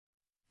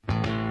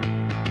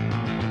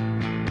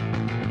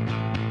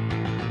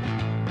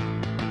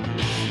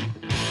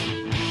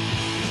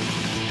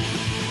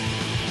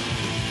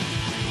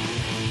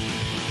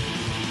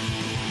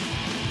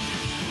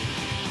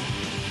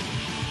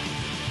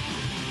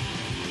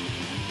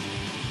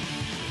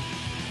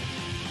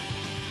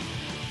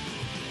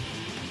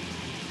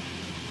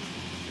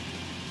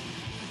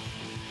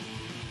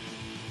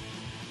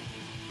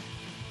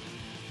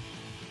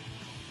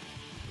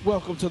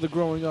Welcome to the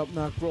Growing Up,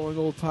 Not Growing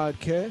Old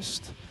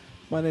podcast.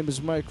 My name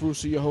is Mike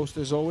Russo, your host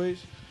as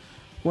always.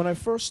 When I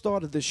first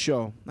started this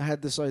show, I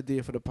had this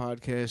idea for the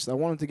podcast. I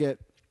wanted to get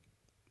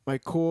my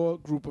core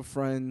group of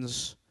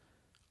friends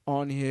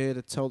on here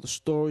to tell the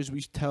stories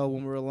we tell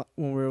when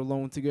we're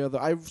alone together.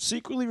 I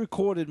secretly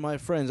recorded my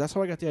friends. That's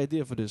how I got the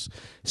idea for this.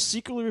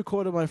 Secretly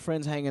recorded my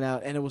friends hanging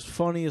out, and it was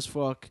funny as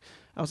fuck.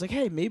 I was like,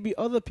 hey, maybe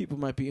other people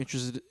might be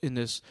interested in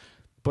this.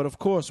 But of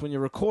course, when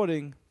you're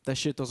recording, that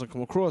shit doesn't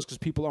come across because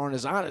people aren't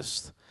as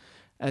honest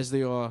as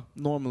they are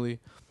normally.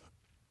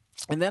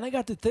 And then I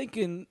got to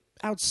thinking,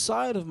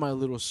 outside of my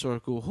little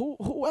circle,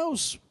 who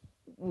else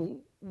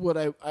would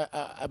I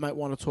might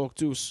want to talk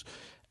to?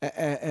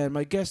 And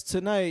my guest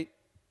tonight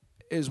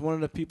is one of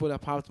the people that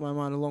popped in my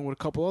mind along with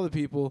a couple other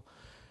people.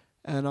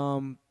 And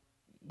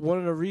one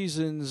of the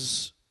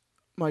reasons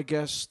my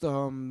guest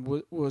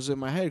was in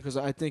my head, because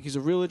I think he's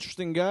a real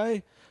interesting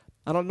guy.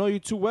 I don't know you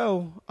too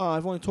well.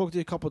 I've only talked to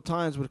you a couple of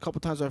times, but a couple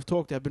of times I've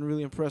talked to you, I've been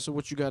really impressed with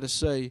what you got to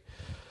say.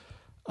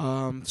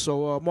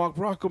 So Mark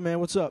Bracco, man,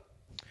 what's up?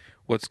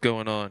 What's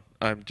going on?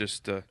 I'm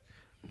just, I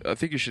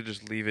think you should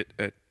just leave it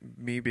at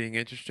me being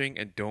interesting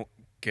and don't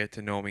get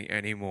to know me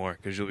anymore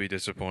because you'll be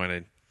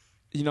disappointed.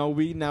 You know,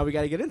 we got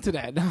to get into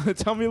that. Now,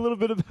 tell me a little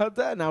bit about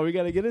that. Now we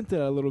got to get into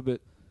that a little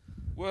bit.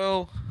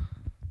 Well,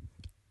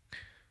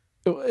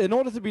 in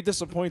order to be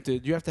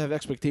disappointed, you have to have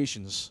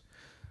expectations.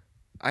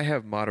 I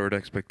have moderate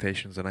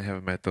expectations, and I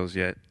haven't met those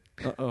yet.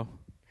 Uh-oh.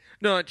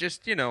 No,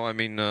 just,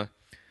 I'm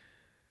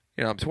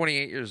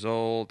 28 years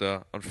old,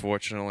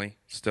 unfortunately,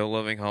 still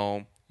living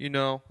home, and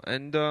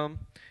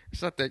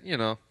it's not that,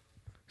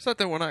 it's not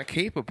that we're not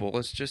capable.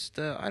 It's just,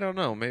 I don't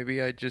know, maybe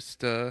I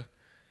just, I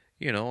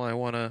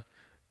want to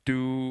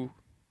do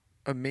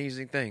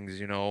amazing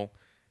things,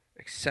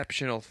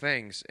 exceptional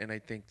things, and I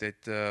think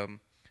that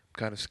I'm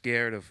kind of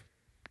scared of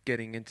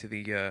getting into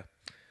the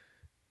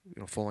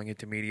falling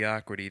into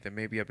mediocrity, that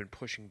maybe I've been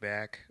pushing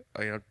back,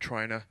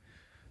 trying to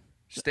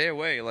stay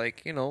away,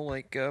 like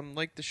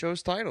the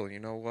show's title,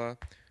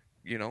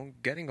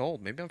 getting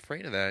old. Maybe I'm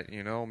afraid of that,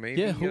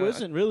 maybe. Yeah, who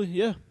isn't really?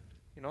 Yeah.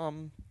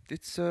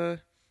 It's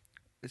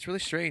really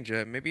strange.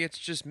 Maybe it's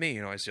just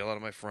me, I see a lot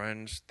of my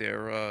friends,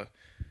 they're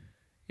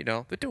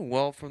doing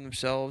well for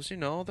themselves,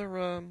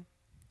 they're,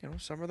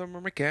 some of them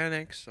are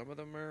mechanics, some of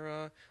them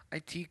are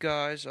IT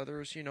guys,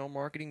 others,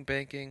 marketing,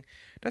 banking.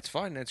 That's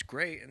fine, that's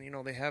great,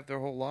 and, they have their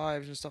whole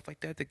lives and stuff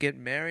like that. They get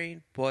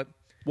married, but...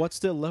 What's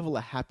their level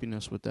of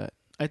happiness with that?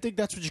 I think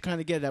that's what you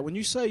kind of get at. When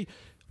you say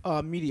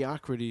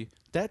mediocrity,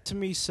 that to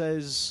me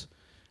says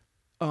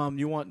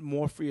you want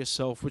more for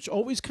yourself, which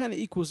always kind of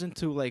equals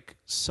into, like,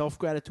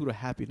 self-gratitude or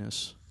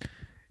happiness.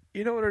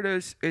 You know what it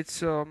is?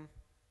 It's, I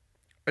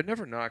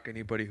never knock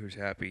anybody who's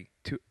happy.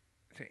 To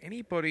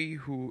anybody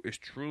who is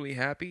truly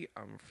happy,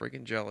 I'm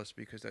freaking jealous,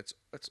 because that's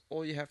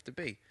all you have to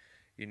be.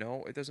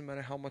 It doesn't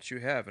matter how much you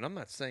have. And I'm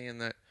not saying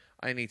that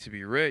I need to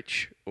be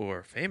rich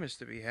or famous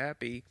to be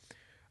happy.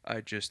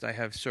 I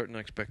have certain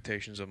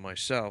expectations of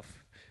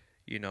myself.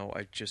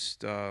 I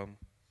just, even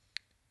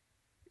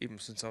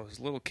since I was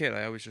a little kid,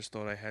 I always just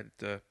thought I had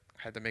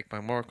to make my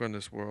mark on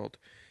this world.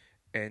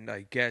 And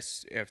I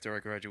guess after I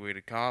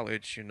graduated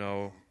college,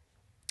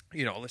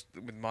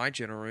 with my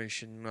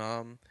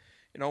generation,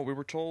 we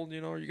were told,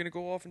 you're going to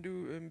go off and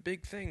do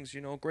big things,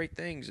 great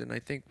things. And I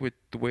think with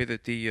the way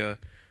that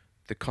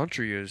the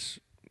country is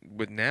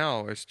with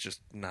now, it's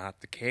just not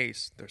the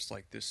case. There's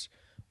like this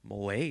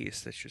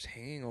malaise that's just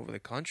hanging over the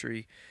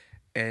country.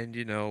 And,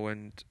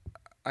 and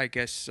I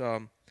guess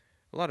a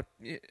lot of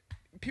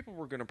people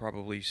were going to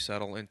probably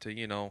settle into,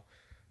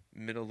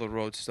 middle of the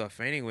road stuff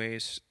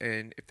anyways.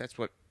 And if that's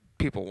what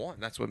people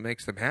want, that's what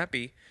makes them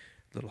happy.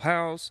 Little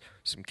house,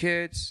 some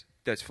kids,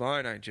 that's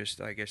fine. I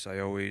guess I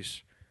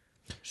always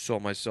saw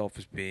myself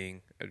as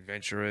being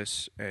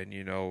adventurous and,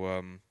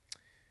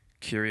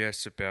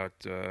 curious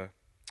about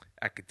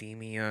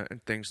academia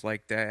and things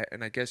like that.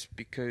 And I guess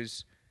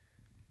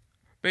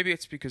maybe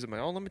it's because of my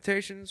own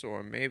limitations,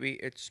 or maybe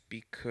it's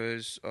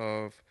because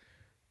of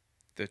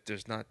that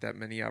there's not that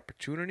many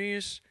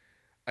opportunities.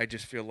 I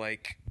just feel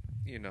like,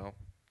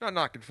 not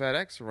knocking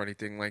FedEx or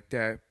anything like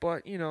that,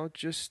 but,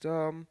 just,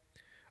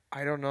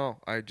 I don't know.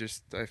 I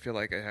feel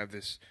like I have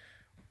this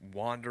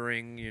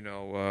wandering,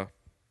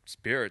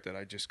 spirit that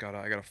I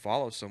gotta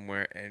follow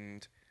somewhere,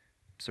 and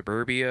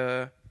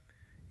suburbia,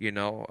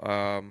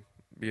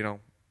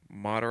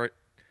 moderate,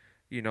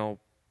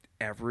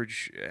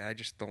 average. I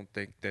just don't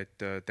think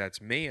that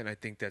that's me, and I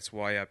think that's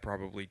why I've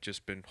probably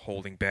just been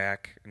holding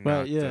back.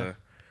 Right. Yeah.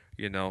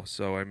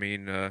 So I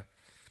mean,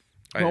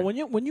 well,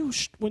 when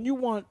you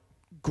want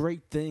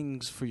great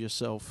things for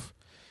yourself,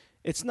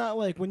 it's not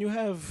like when you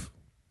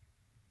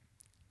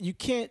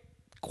can't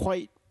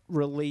quite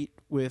relate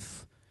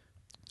with,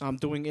 I'm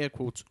doing air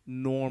quotes,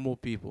 normal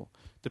people.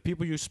 The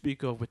people you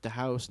speak of with the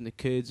house and the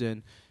kids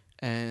and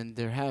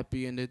they're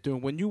happy and they're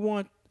doing. When you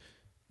want,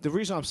 the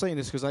reason I'm saying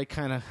this is because I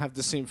kind of have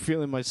the same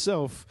feeling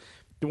myself.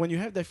 When you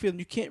have that feeling,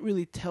 you can't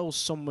really tell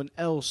someone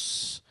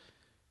else.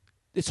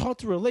 It's hard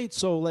to relate.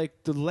 So,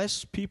 like, the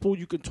less people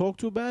you can talk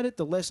to about it,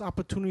 the less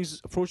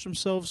opportunities approach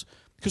themselves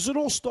Because it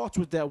all starts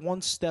with that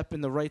one step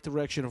in the right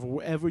direction of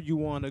wherever you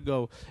want to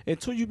go.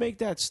 Until you make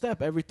that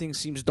step, everything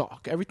seems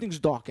dark. Everything's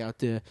dark out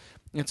there.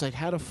 And it's like,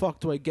 how the fuck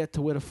do I get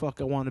to where the fuck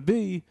I want to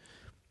be?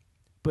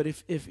 But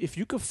if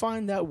you could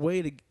find that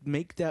way to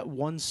make that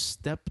one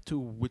step to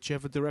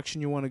whichever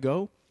direction you want to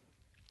go,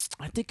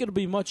 I think it'll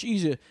be much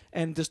easier.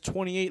 And this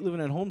 28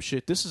 living at home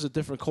shit, this is a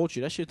different culture.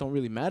 That shit don't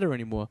really matter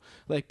anymore.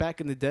 Like back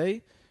in the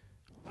day,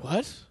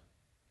 what?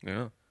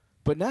 Yeah.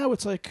 But now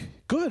it's like,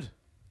 good.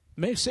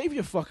 Save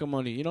your fucking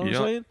money. You know what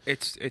I'm saying?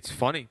 It's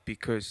funny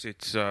because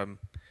it's I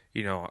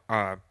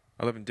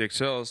live in Dix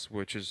Hills,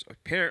 which is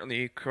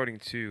apparently, according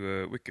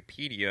to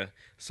Wikipedia,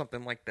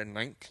 something like the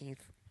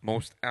 19th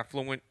most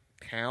affluent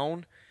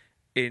town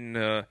in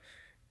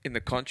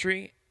the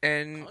country.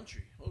 And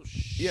Oh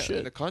shit. yeah,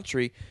 in the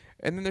country.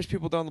 And then there's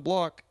people down the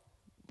block,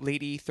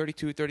 lady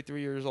 32,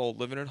 33 years old,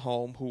 living at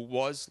home, who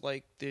was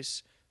like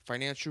this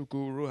financial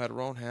guru, had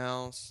her own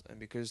house, and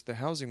because the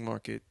housing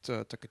market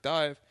took a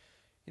dive,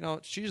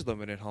 she's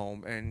living at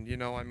home.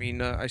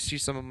 And I see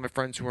some of my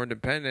friends who are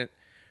independent.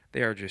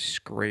 They are just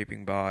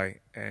scraping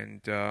by,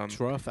 and It's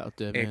rough out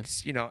there, man.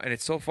 And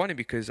it's so funny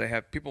because I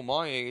have people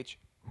my age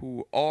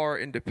who are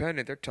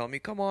independent. They're telling me,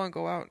 "Come on,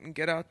 go out and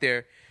get out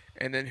there,"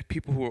 and then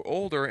people who are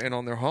older and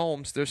on their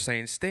homes, they're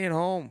saying, "Stay at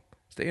home,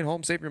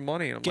 save your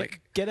money." And I'm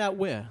get out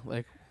where?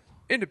 Like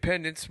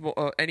independence,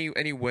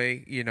 any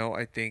way.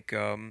 I think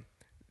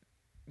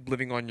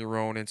living on your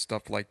own and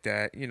stuff like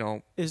that.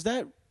 Is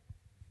that?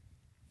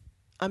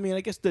 I mean,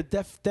 I guess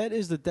that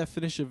is the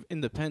definition of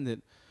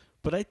independent.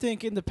 But I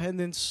think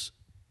independence,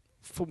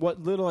 from what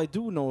little I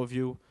do know of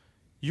you,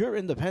 you're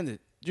independent.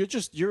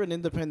 You're an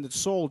independent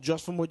soul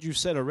just from what you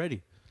said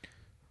already.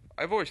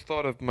 I've always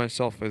thought of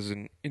myself as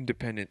an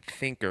independent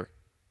thinker.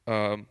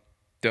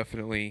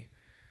 Definitely,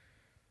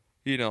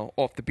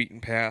 off the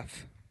beaten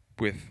path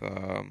with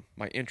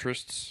my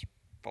interests,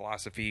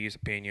 philosophies,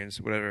 opinions,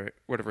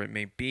 whatever it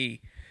may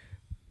be.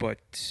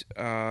 But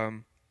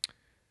when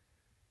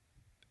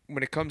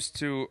it comes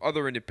to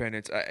other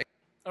independents,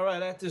 All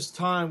right, at this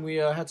time, we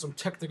had some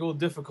technical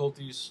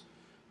difficulties.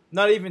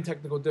 Not even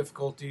technical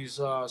difficulties.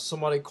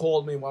 Somebody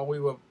called me while we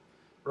were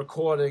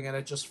recording, and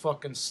it just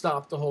fucking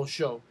stopped the whole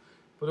show.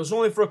 But it was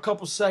only for a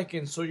couple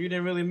seconds, so you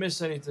didn't really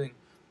miss anything.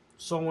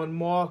 So when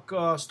Mark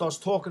starts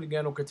talking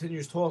again or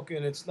continues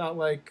talking, it's not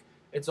like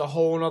it's a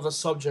whole other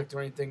subject or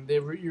anything.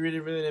 You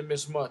really didn't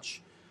miss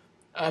much.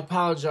 I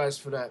apologize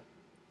for that.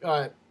 All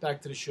right,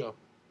 back to the show.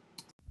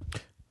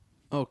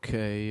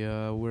 Okay,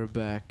 we're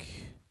back.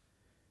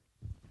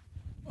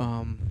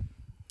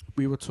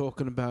 We were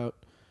talking about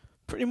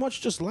pretty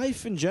much just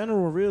life in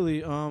general,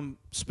 really.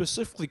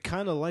 Specifically,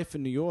 kind of life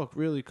in New York,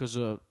 really, because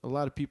a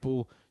lot of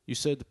people, you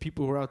said the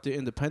people who are out there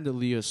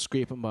independently are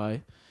scraping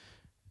by.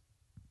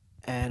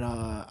 And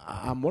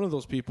I'm one of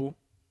those people.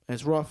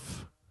 It's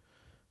rough.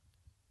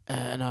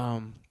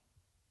 And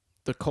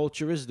the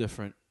culture is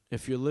different.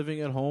 If you're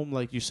living at home,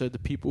 like you said, the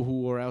people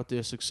who are out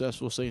there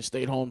successful saying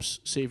stay at home,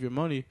 save your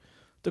money,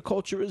 the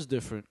culture is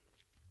different.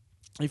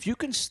 If you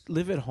can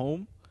live at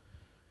home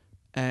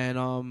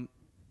and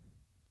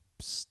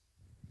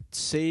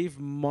save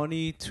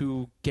money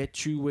to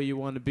get you where you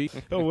want to be,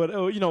 or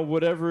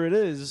whatever it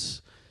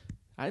is,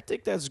 I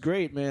think that's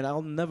great, man.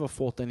 I'll never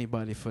fault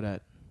anybody for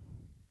that.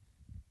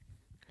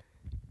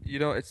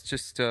 It's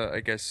just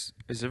I guess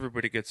as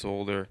everybody gets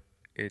older,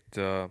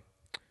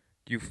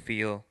 you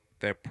feel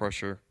that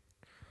pressure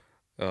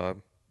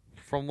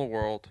from the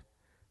world,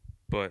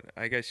 but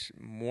I guess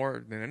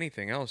more than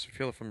anything else, you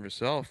feel it from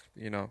yourself.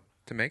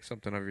 To make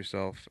something of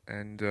yourself,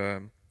 and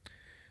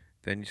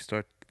then you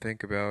start to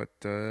think about,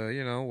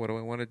 what do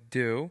I want to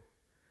do,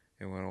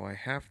 and what do I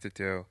have to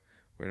do?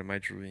 What are my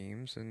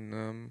dreams,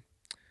 and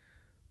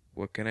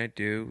what can I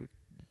do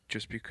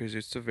just because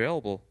it's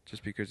available,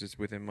 just because it's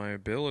within my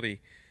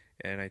ability?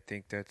 And I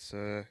think that's,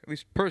 at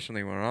least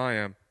personally where I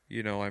am,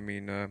 if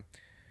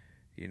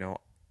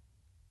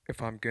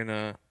I'm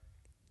gonna,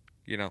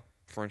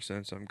 for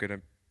instance, I'm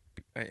gonna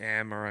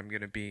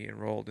be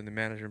enrolled in the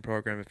management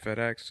program at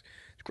FedEx. It's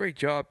a great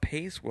job,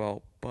 pays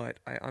well, but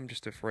I'm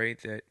just afraid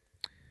that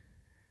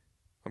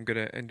I'm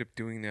gonna end up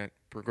doing that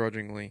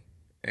begrudgingly,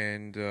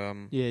 and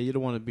yeah, you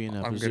don't want to be in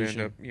that position.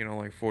 I'm gonna end up,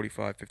 like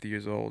 45, 50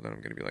 years old, and I'm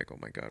gonna be like, oh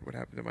my God, what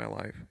happened to my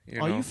life?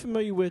 Are you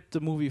familiar with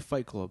the movie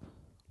Fight Club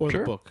or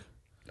Sure. the book?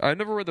 I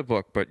never read the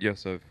book, but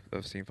yes,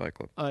 I've seen Fight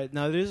Club.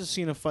 Now there's a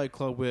scene of Fight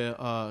Club where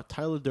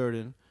Tyler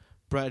Durden,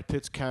 Brad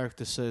Pitt's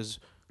character, says,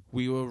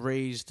 "We were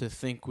raised to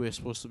think we're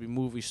supposed to be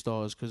movie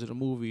stars because of the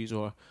movies,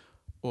 or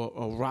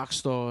rock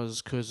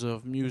stars because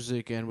of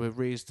music, and we're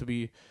raised to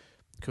be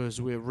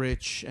because we're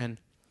rich." And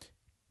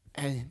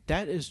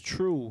that is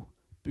true,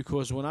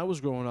 because when I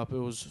was growing up, it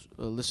was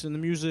listening to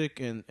music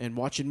and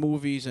watching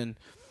movies, and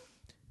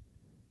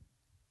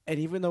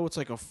even though it's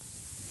like a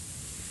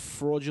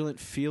fraudulent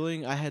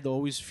feeling, I had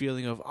always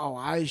feeling of,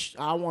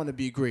 I want to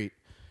be great,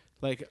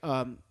 like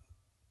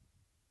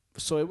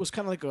so it was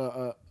kind of like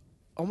a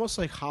almost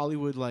like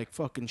Hollywood, like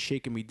fucking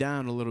shaking me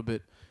down a little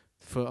bit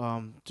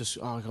for just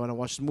I want to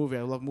watch the movie.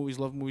 I love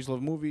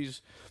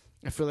movies.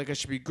 I feel like I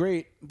should be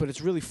great, but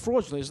it's really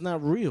fraudulent. It's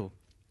not real.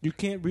 You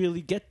can't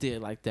really get there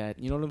like that.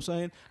 You know what I'm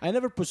saying? I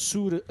never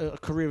pursued a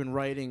career in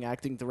writing,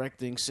 acting,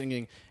 directing,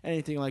 singing,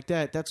 anything like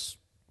that. That's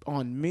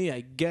on me,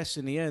 I guess,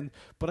 in the end.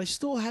 But I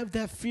still have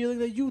that feeling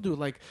that you do.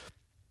 Like,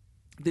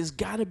 there's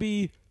got to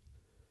be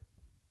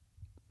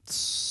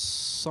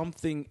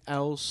something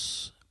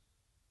else,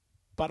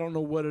 but I don't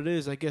know what it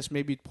is. I guess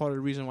maybe part of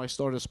the reason why I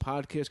started this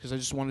podcast, because I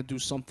just want to do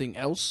something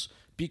else.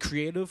 Be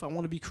creative. I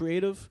want to be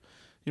creative.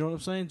 You know what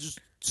I'm saying? Just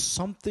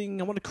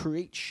something. I want to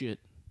create shit.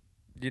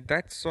 Yeah,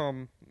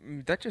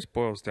 that just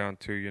boils down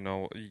to,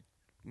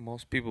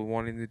 most people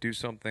wanting to do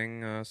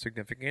something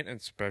significant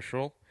and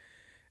special,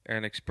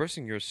 and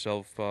expressing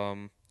yourself.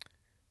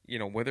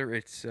 Whether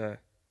it's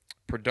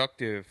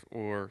productive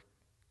or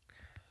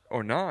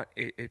not,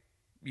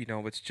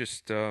 it's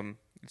just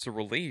it's a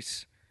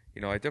release.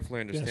 I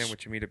definitely understand Yes.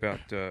 what you mean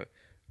about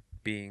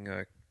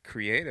being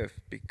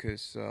creative,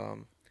 because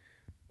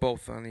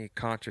both on the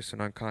conscious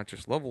and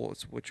unconscious level,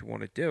 it's what you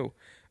want to do.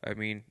 I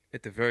mean,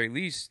 at the very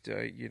least,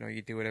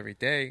 you do it every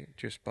day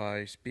just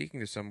by speaking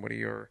to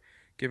somebody or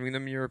giving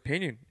them your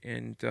opinion,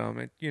 and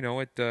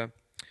it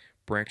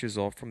branches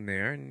off from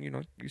there, and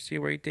you see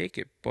where you take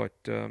it. But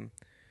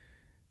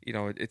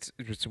it's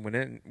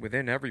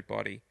within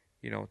everybody,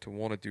 to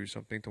want to do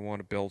something, to want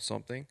to build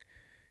something.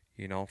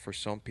 For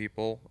some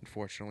people,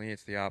 unfortunately,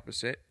 it's the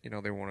opposite.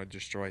 They want to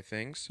destroy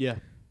things. Yeah.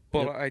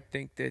 But Yep. I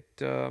think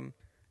that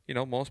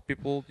most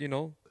people,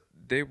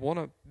 they want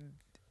to.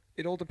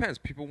 It all depends.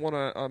 People want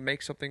to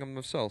make something of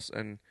themselves,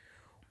 and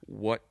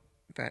what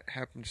that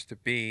happens to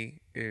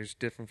be is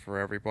different for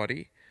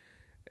everybody.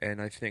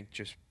 And I think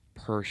just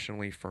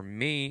personally for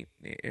me,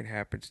 it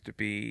happens to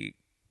be,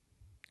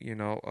 you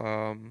know,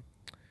 um,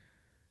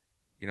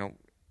 you know,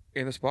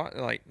 in the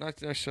spotlight.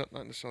 Not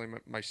necessarily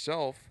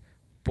myself,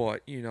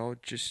 but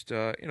just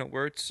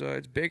where it's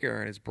bigger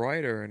and it's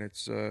brighter and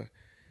it's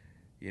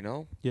you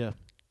know. Yeah.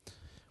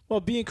 Well,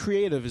 being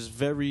creative is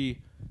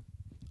very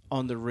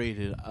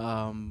underrated.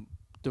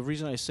 The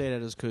reason I say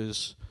that is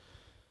because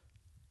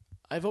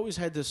I've always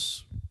had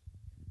this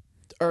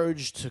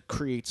urge to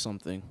create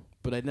something,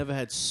 but I never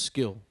had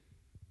skill.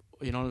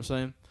 You know what I'm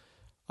saying?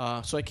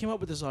 So I came up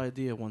with this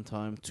idea one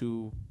time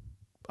to.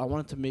 I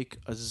wanted to make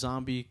a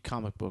zombie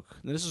comic book.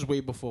 And this is way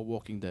before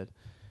Walking Dead.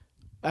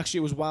 Actually,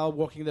 it was while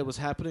Walking Dead was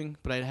happening,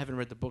 but I haven't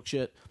read the books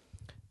yet.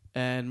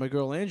 And my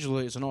girl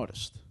Angela is an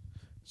artist.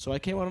 So I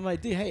came up with an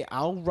idea. Hey,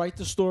 I'll write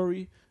the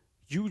story,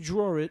 you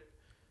draw it,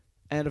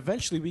 and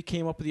eventually we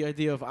came up with the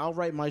idea of I'll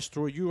write my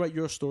story, you write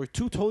your story.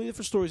 Two totally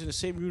different stories in the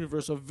same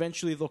universe.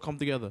 Eventually they'll come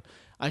together.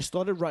 I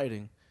started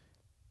writing.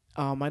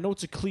 I know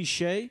it's a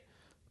cliche,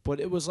 but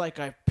it was like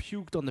I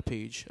puked on the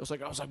page. I was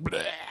like,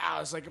 bleh. I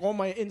was like, all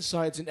my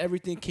insides and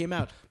everything came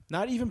out.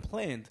 Not even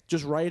planned.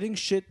 Just writing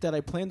shit that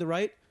I planned to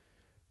write.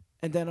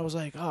 And then I was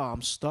like, oh,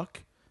 I'm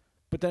stuck.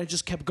 But then I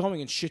just kept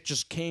going, and shit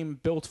just came,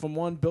 built from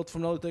one, built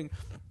from another thing.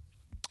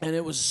 And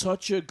it was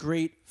such a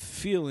great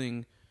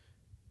feeling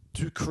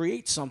to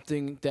create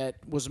something that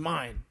was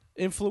mine.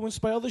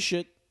 Influenced by other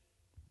shit,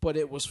 but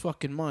it was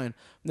fucking mine.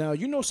 Now,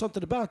 you know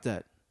something about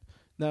that.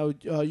 Now,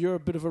 you're a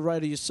bit of a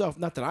writer yourself.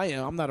 Not that I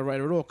am. I'm not a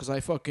writer at all, because I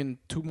fucking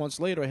 2 months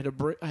later,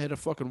 I hit a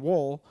fucking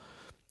wall,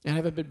 and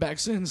haven't been back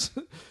since.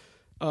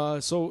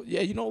 So,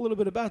 yeah, you know a little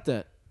bit about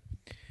that.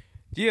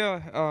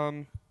 Yeah,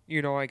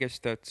 I guess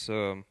that's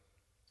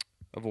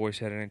I've always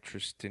had an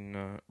interest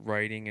in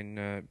writing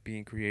and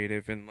being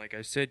creative, and like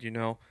I said,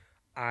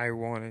 I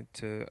wanted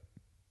to,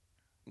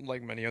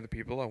 like many other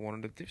people, I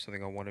wanted to do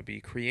something. I want to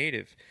be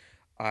creative.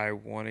 I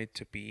wanted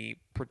to be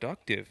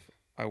productive.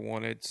 I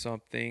wanted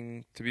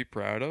something to be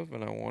proud of,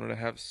 and I wanted to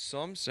have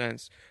some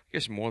sense, I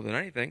guess more than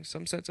anything,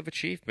 some sense of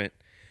achievement.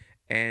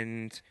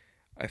 And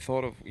I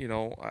thought of,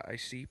 I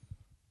see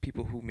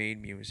people who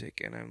made music,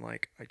 and I'm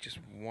like, I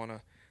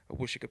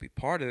wish I could be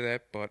part of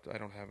that, but I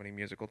don't have any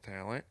musical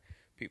talent.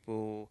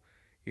 People,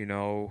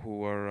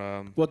 who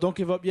are, Well, don't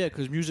give up yet,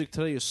 because music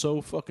today is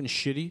so fucking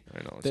shitty I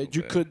know, it's that so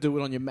you bad. could do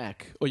it on your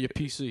Mac or your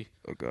PC.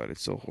 Oh God,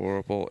 it's so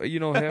horrible.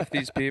 Half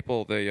these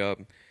people,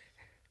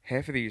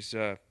 half of these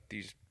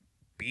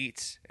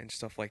beats and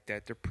stuff like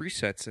that, they're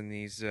presets in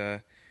these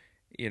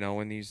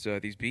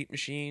beat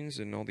machines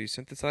and all these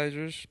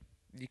synthesizers.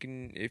 You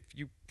can, if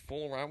you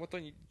fool around with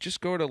them, you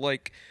just go to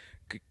like,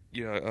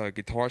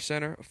 Guitar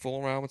Center,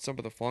 fool around with some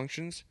of the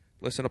functions,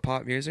 listen to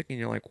pop music, and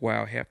you're like,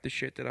 wow, half the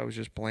shit that I was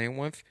just playing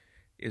with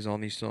is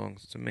on these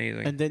songs. It's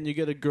amazing. And then you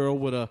get a girl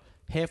with a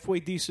halfway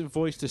decent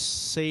voice to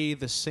say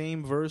the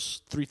same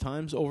verse 3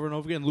 times over and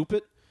over again, loop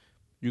it.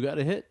 You got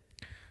a hit.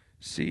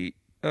 See,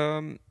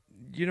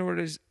 you know what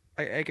it is?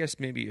 I guess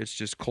maybe it's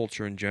just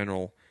culture in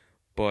general,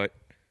 but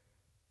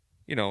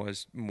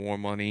as more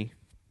money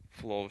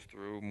flows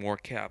through, more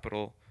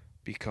capital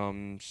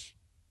becomes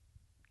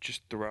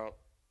just throughout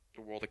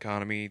the world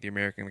economy, the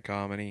American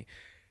economy,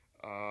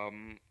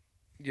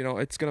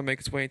 it's gonna make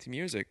its way into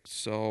music.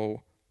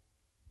 So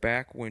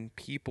back when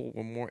people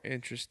were more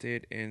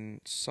interested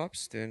in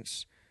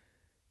substance,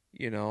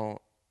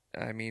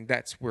 I mean,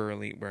 that's where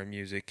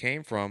music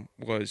came from,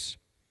 was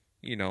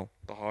the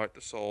heart,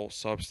 the soul,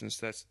 substance,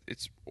 that's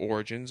its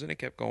origins, and it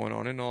kept going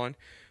on and on.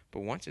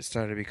 But once it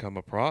started to become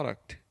a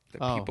product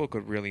that Oh, people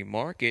could really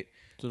market,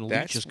 so the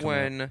that's leeches come out.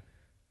 when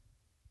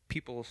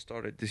people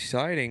started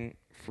deciding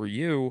for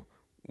you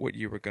what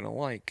you were going to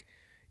like,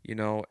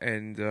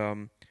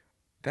 and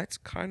that's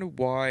kind of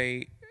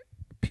why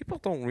people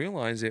don't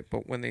realize it,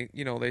 but when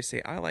they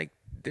say, I like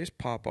this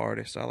pop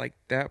artist, I like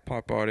that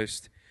pop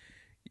artist,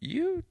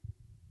 you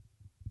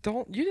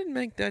you didn't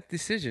make that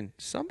decision.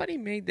 Somebody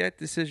made that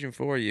decision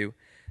for you.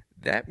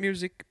 That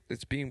music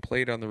that's being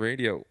played on the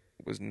radio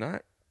was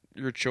not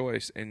your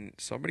choice, and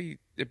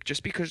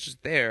just because it's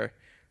there,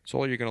 it's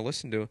all you're going to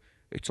listen to.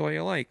 It's all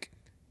you like.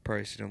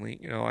 Personally,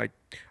 I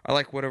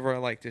like whatever I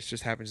like. This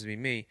just happens to be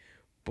me,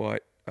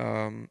 but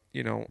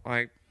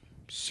I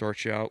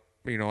search out.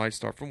 I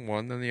start from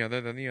one, then the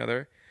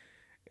other,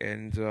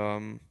 and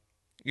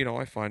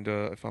I find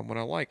what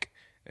I like.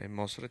 And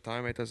most of the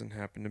time, it doesn't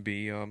happen to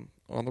be on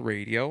the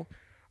radio.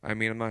 I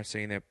mean, I'm not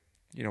saying that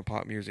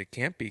pop music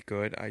can't be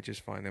good. I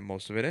just find that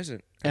most of it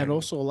isn't. And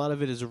also, a lot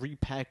of it is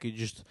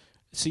repackaged.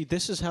 See,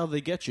 this is how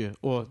they get you,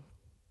 or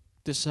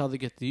this is how they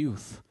get the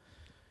youth.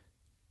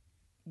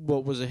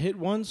 What was a hit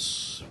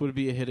once would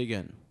be a hit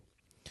again.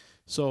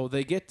 So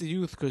they get the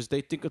youth because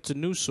they think it's a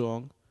new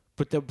song,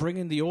 but they're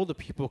bringing the older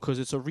people because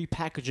it's a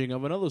repackaging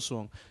of another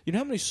song. You know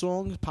how many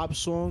pop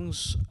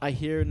songs, I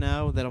hear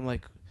now that I'm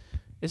like,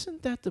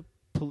 isn't that the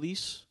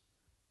Police?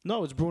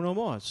 No, it's Bruno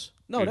Mars.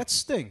 No, Dude. that's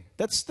Sting.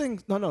 That's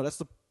Sting. No,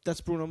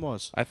 that's Bruno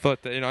Mars. I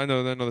thought that I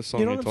know the song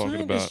You know you're what I'm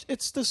talking saying? about.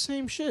 It's the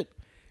same shit.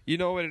 You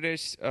know what it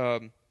is?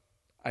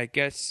 I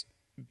guess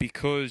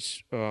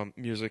because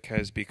music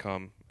has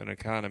become an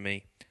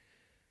economy,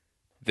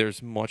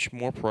 there's much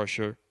more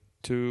pressure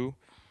to,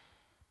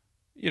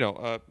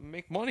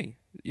 make money,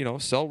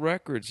 sell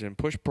records and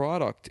push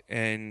product.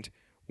 And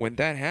when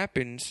that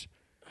happens,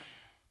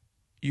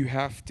 you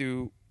have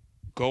to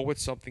go with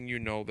something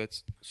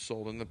that's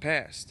sold in the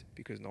past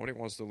because nobody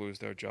wants to lose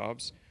their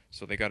jobs.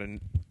 So they got to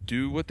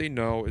do what they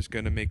know is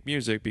going to make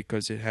music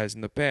because it has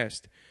in the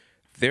past.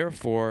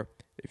 Therefore,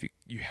 if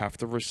you have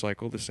to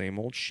recycle the same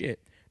old shit.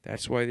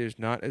 That's why there's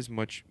not as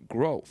much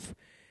growth.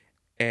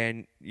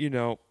 And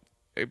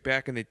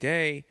back in the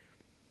day,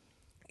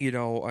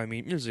 I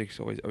mean, music's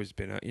always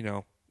been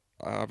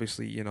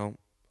obviously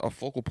a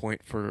focal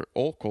point for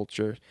all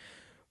culture.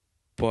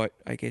 But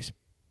I guess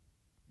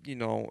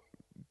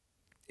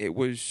it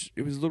was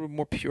a little bit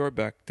more pure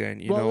back then.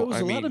 There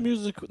was a lot of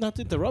music. Not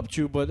to interrupt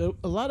you, but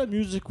a lot of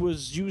music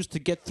was used to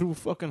get through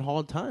fucking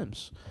hard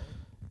times.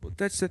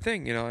 That's the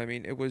thing, I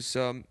mean, it was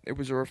a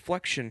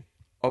reflection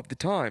of the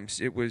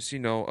times. It was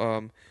in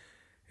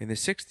the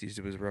 '60s,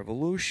 it was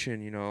revolution.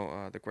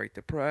 The Great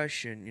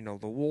Depression.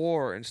 The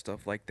war and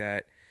stuff like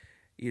that.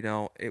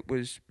 It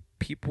was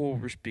people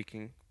were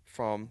speaking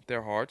from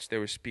their hearts. They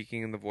were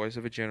speaking in the voice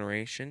of a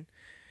generation,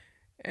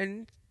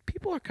 and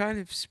people are kind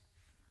of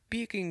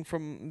speaking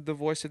from the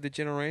voice of the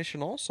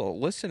generation. Also,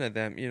 listen to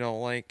them.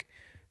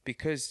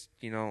 Because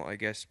I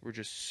guess we're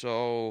just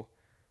so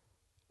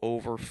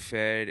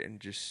overfed and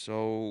just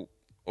so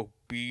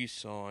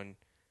obese on,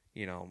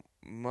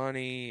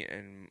 money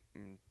and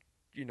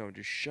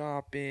just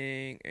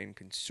shopping and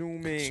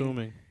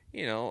consuming.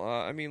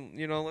 I mean,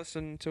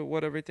 listen to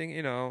what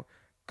everything,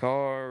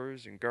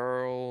 cars and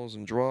girls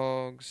and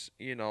drugs.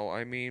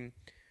 I mean,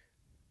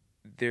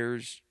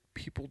 there's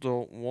people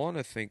don't want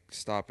to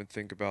stop and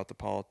think about the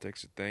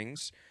politics of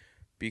things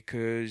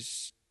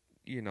because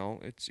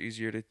it's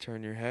easier to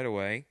turn your head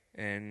away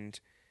and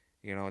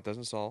it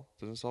doesn't sell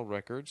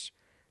records,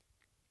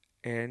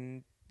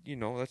 and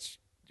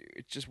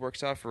it just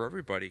works out for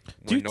everybody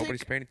when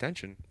nobody's paying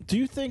attention. Do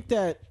you think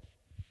that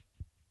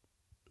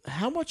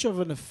how much of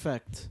an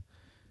effect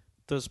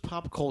does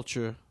pop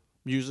culture,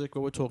 music,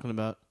 what we're talking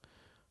about,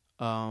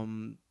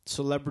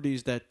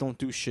 celebrities that don't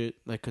do shit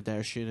like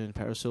Kardashian and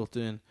Paris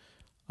Hilton,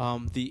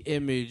 the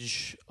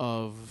image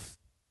of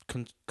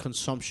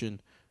consumption,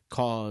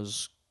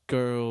 cars,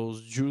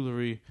 girls,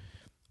 jewelry,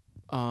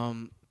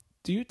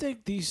 do you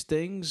think these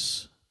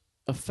things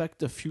affect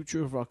the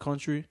future of our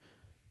country?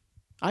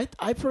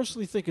 I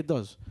personally think it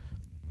does.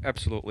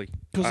 Absolutely.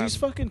 Because these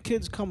fucking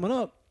kids coming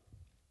up,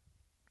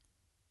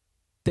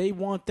 they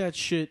want that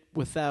shit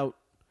without...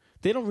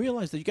 They don't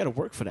realize that you got to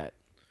work for that.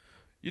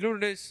 You know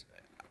what it is?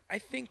 I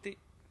think that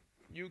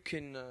you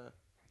can...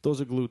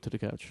 Those are glued to the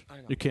couch. I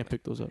know. You can't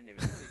pick those up.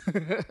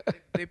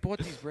 They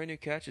bought these brand new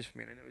couches for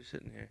me, and I was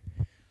sitting here.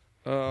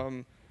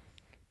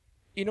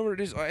 You know what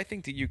it is? I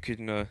think that you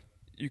can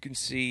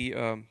see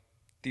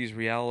these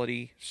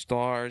reality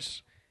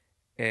stars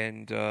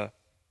and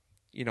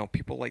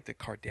people like the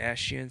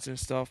Kardashians and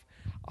stuff.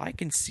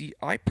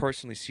 I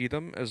personally see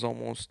them as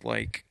almost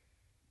like,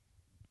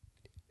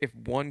 if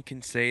one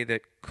can say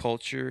that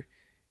culture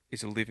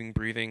is a living,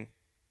 breathing,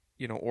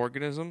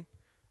 organism,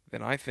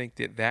 then I think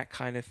that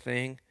kind of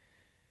thing,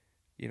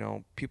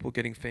 people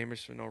getting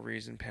famous for no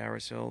reason,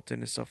 Paris Hilton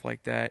and stuff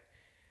like that,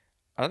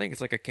 I think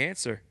it's like a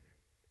cancer.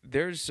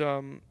 There's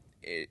I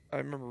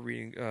remember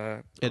reading.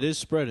 It is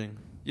spreading.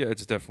 Yeah,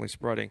 it's definitely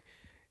spreading,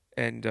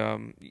 and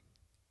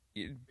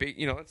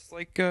it's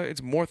like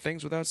it's more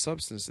things without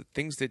substance, the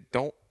things that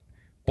don't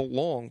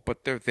belong,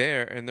 but they're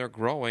there and they're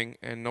growing,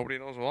 and nobody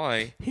knows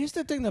why. Here's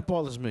the thing that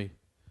bothers me.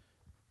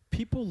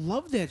 People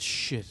love that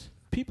shit.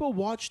 People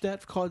watch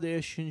that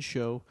Kardashian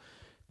show.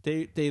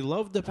 They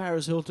loved the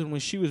Paris Hilton when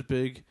she was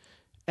big,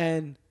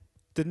 and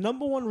the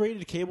number one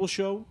rated cable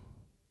show,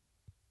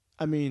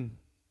 I mean,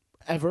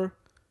 ever,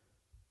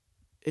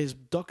 is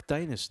Duck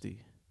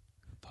Dynasty.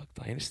 Duck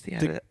Dynasty?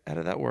 How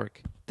did that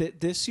work?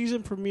 This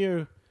season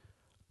premiere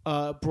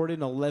brought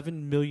in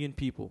 11 million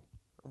people.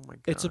 Oh my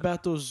god! It's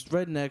about those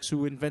rednecks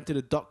who invented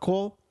a duck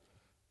call,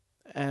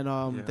 and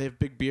they have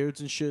big beards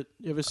and shit.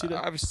 You ever see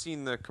that? I've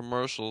seen the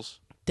commercials.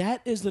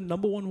 That is the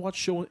number one watch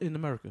show in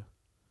America.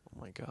 Oh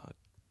my god!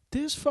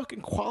 There's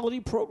fucking quality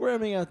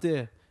programming out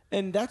there.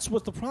 And that's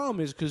what the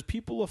problem is, because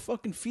people are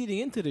fucking feeding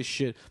into this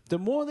shit. The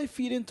more they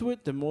feed into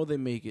it, the more they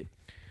make it.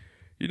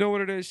 You know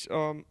what it is?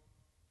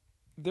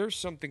 There's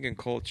something in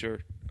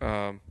culture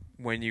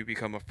when you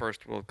become a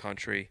first world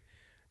country.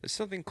 There's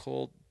something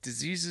called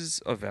diseases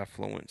of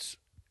affluence.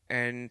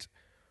 And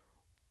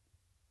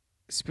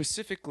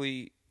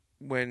specifically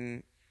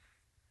when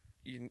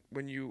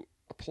you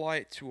apply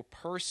it to a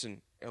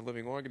person, a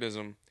living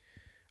organism,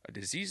 a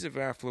disease of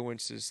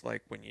affluence is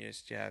like when you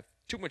have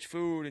too much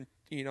food and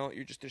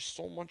there's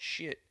so much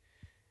shit,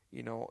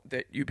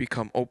 that you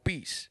become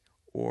obese,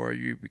 or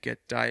you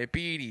get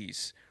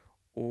diabetes,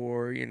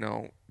 or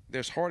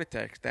there's heart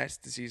attacks. That's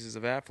diseases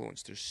of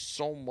affluence. There's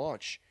so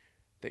much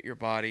that your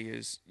body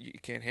you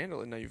can't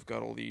handle it. Now you've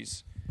got all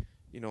these,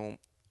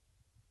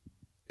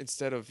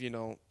 instead of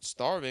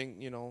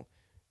starving, you're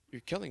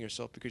killing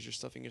yourself because you're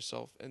stuffing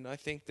yourself. And I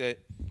think that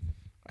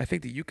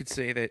you could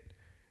say that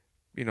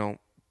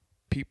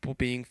people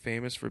being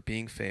famous for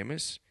being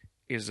famous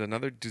is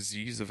another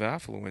disease of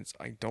affluence.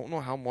 I don't know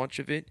how much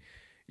of it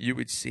you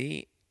would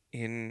see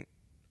in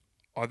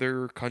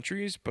other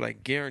countries, but I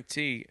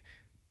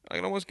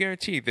can almost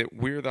guarantee that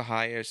we're the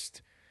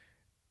highest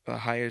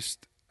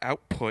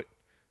output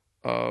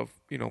of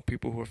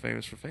people who are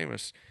famous for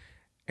famous.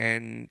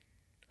 And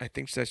I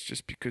think that's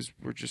just because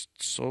we're just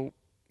so,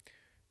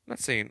 I'm not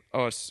saying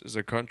us as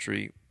a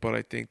country, but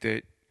I think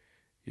that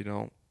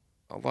a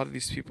lot of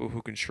these people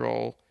who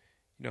control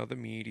the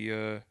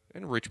media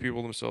and rich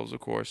people themselves,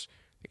 of course,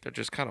 I think they're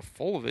just kind of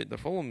full of it. They're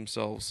full of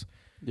themselves.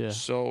 Yeah.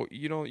 So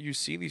you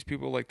see these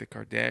people like the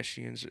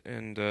Kardashians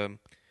and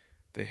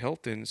the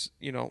Hiltons.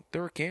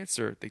 They're a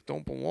cancer. They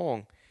don't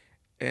belong,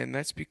 and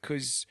that's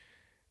because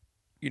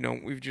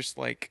we're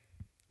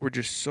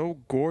just so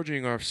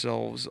gorging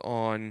ourselves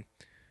on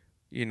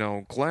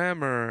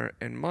glamour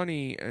and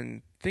money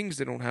and things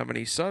that don't have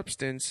any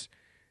substance,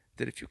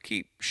 that if you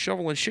keep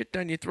shoveling shit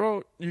down your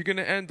throat, you're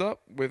gonna end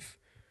up with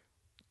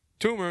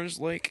tumors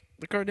like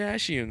the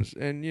Kardashians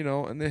and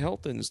and the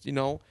Hiltons.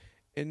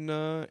 In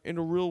a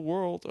real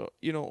world, a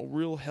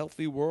real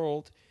healthy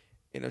world,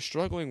 in a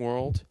struggling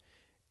world,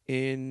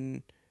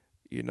 in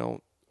a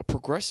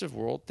progressive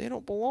world, they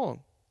don't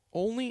belong.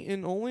 Only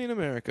in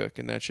America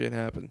can that shit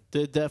happen.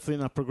 They're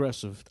definitely not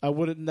progressive. I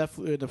wouldn't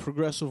definitely in a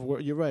progressive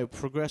world. You're right.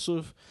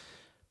 Progressive.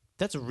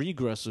 That's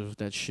regressive.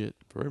 That shit.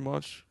 Very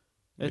much.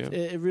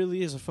 It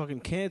really is a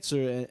fucking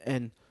cancer,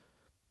 and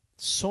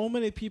so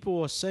many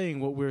people are saying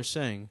what we're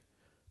saying,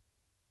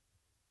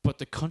 but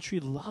the country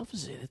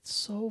loves it. It's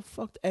so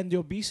fucked. And the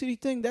obesity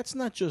thing, that's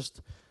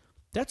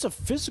a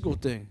physical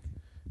thing.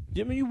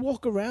 I mean, you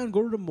walk around,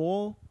 go to the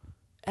mall,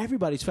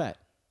 everybody's fat.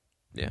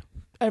 Yeah.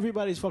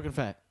 Everybody's fucking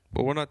fat.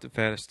 But we're not the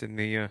fattest in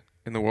the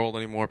world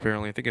anymore.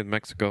 Apparently, I think in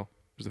Mexico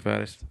was the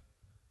fattest.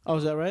 Oh,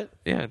 is that right?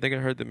 Yeah, I think I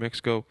heard that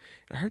Mexico.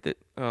 I heard that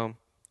I'm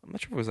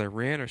not sure if it was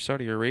Iran or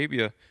Saudi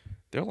Arabia.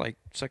 They're like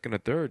second or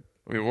third.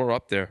 I mean, we're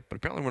up there, but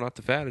apparently we're not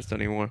the fattest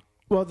anymore.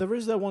 Well, there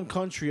is that one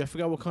country. I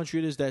forgot what country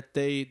it is that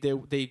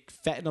they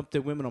fatten up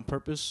their women on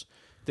purpose.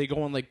 They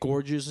go on like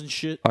gorges and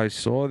shit. I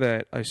saw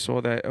that.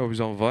 It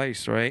was on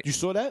Vice, right? You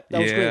saw that?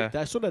 That was great.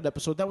 I saw that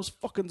episode. That was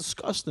fucking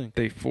disgusting.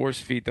 They force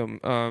feed them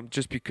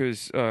just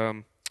because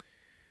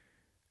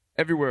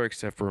everywhere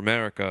except for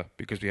America,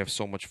 because we have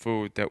so much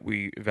food that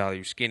we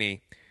value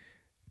skinny.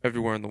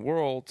 Everywhere in the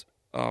world,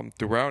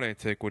 throughout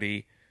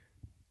antiquity,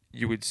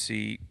 you would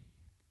see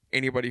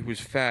anybody who's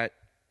fat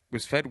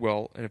was fed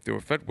well, and if they were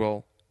fed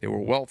well, they were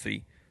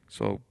wealthy.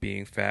 So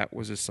being fat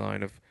was a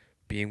sign of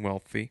being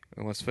wealthy.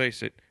 And let's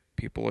face it,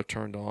 people are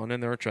turned on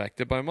and they're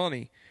attracted by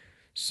money.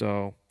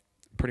 So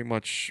pretty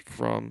much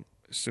from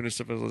as soon as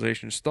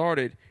civilization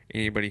started,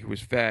 anybody who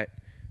was fat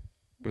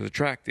was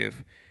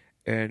attractive.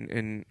 And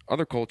in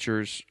other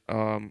cultures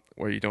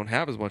where you don't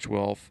have as much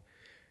wealth,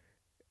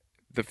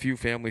 the few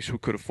families who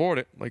could afford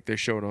it, like they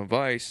showed on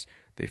Vice,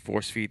 they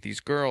force feed these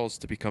girls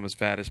to become as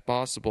fat as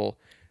possible.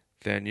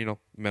 Then,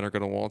 men are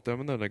going to want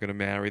them, and then they're going to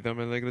marry them,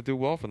 and they're going to do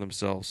well for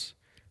themselves.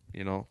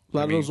 A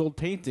lot of those old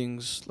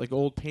paintings, like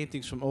old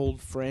paintings from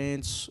old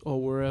France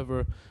or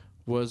wherever,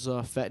 was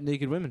fat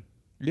naked women.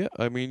 Yeah,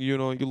 I mean, you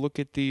look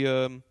at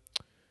the,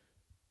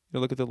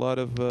 lot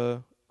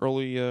of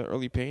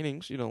early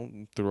paintings,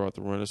 throughout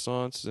the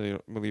Renaissance,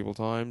 medieval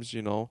times,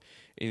 in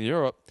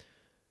Europe,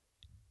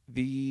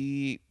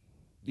 the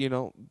you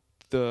know,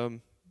 the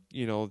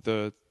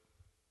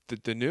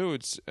the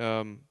nudes,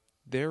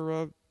 they're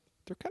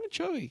kind of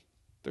chubby.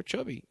 They're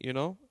chubby,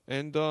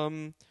 and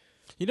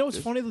You know what's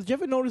There's- funny? Did you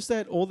ever notice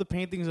that all the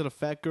paintings of the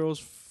fat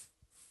girls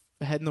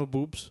had no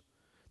boobs?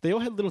 They all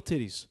had little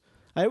titties.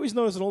 I always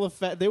noticed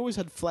that they always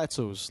had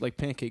flatsos, like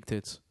pancake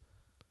tits.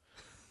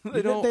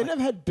 They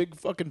never had big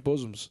fucking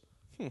bosoms.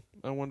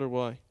 I wonder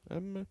why.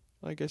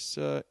 I guess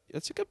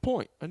that's a good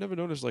point. I never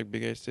noticed like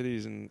big ass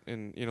titties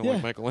and Yeah.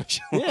 like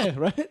Michelangelo. Yeah,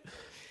 right?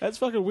 That's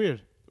fucking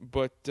weird.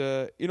 But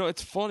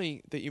it's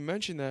funny that you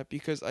mentioned that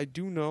because I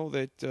do know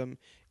that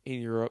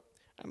in Europe,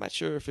 I'm not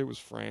sure if it was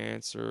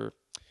France or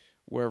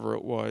wherever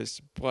it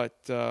was,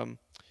 but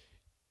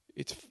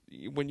it's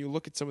when you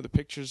look at some of the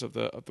pictures of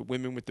the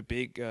women with the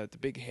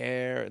big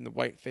hair and the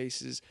white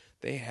faces,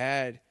 they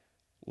had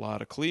a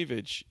lot of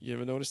cleavage. You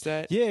ever notice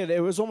that? Yeah,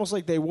 it was almost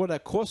like they wore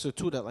that corset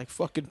too, that like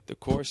fucking The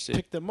corset,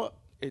 picked them up.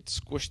 it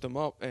squished them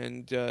up,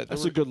 and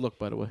That's a good look,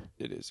 by the way.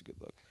 It is a good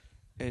look,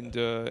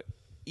 and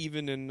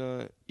even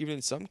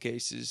in some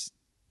cases,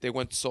 they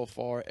went so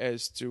far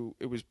as to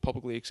it was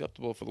publicly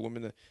acceptable for the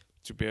women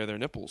to bare their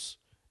nipples,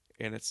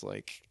 and it's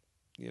like,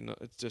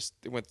 it's just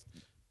it went.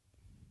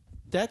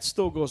 That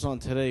still goes on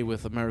today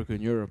with America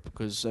and Europe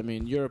because I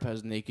mean Europe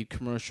has naked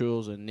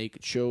commercials and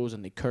naked shows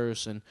and they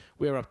curse and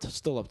we're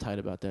still uptight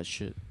about that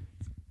shit.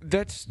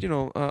 That's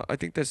I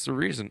think that's the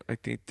reason. I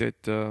think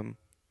that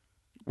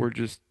we're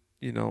just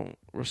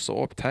we're so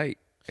uptight.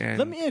 And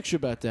Let me ask you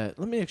about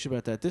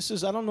that. This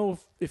is I don't know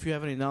if you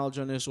have any knowledge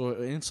on this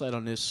or insight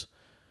on this.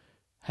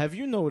 Have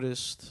you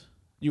noticed?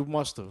 You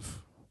must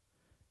have.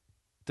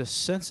 The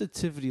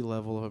sensitivity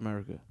level of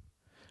America.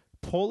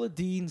 Paula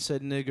Dean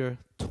said nigger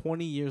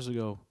 20 years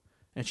ago,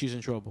 and she's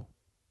in trouble.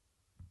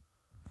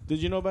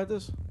 Did you know about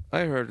this?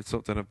 I heard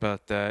something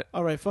about that.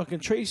 All right, fucking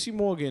Tracy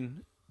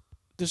Morgan.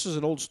 This is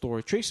an old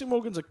story. Tracy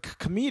Morgan's a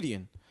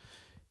comedian.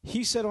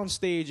 He said on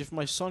stage, if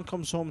my son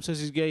comes home and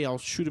says he's gay, I'll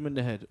shoot him in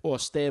the head or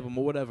stab him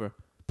or whatever.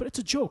 But it's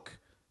a joke.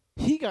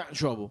 He got in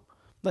trouble.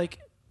 Like,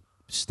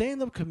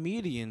 stand-up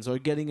comedians are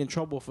getting in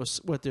trouble for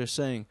what they're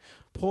saying.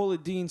 Paula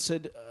Dean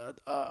said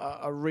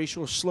a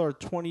racial slur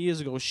 20 years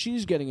ago.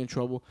 She's getting in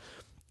trouble.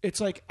 It's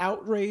like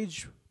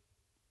outrage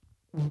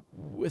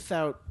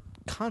without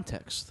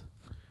context.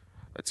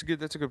 That's a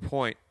good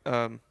point.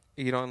 And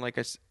like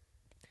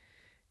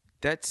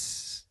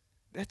that's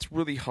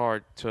really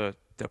hard to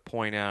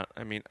point out.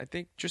 I mean, I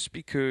think just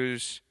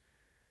because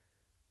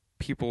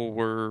people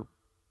were,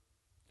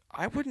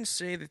 I wouldn't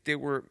say that they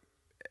were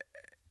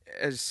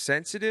as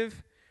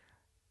sensitive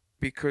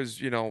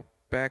because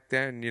back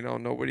then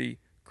nobody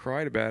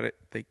cried about it.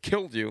 They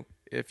killed you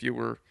if you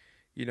were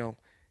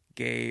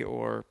gay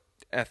or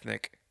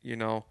ethnic.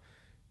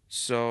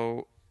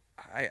 So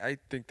I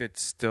think that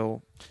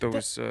still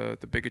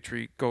the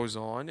bigotry goes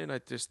on, and I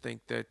just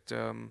think that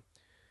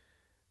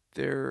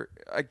there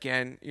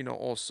again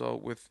also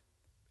with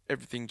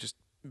everything just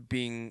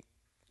being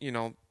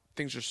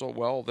things are so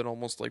well that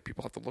almost like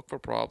people have to look for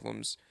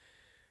problems.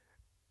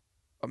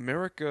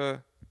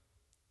 America,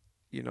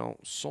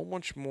 so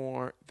much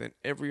more than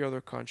every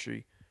other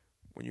country.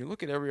 When you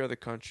look at every other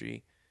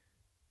country,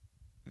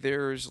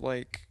 there's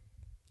like,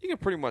 you can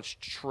pretty much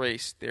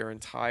trace their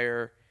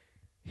entire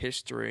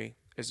history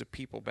as a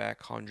people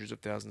back hundreds of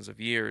thousands of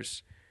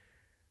years.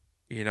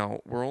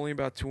 We're only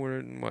about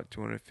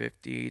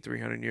 250,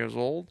 300 years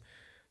old.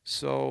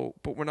 So,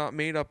 but we're not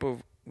made up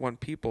of one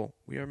people.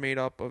 We are made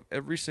up of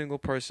every single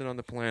person on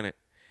the planet.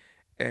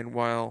 And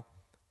while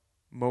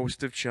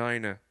most of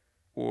China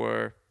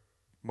or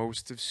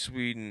most of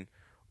Sweden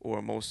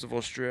or most of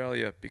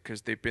Australia,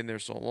 because they've been there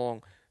so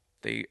long,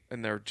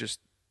 they're just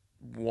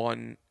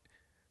one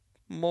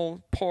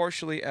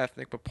partially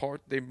ethnic, but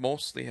they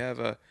mostly have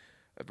a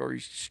very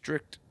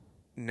strict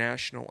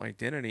national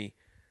identity.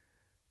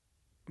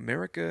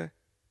 America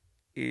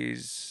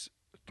is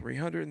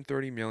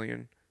 330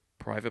 million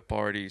private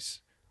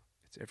parties.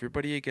 It's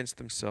everybody against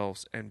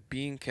themselves, and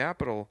being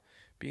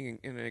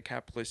in a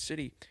capitalist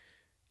city,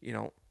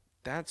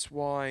 that's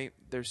why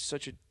there's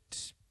such a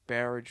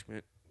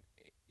disparagement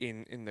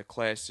in the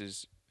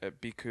classes,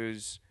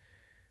 because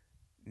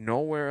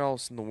nowhere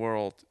else in the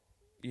world,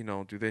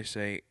 do they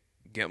say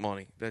get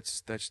money.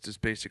 That's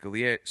just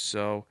basically it.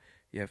 So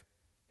you have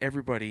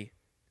everybody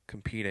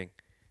competing.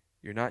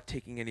 You're not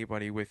taking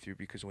anybody with you,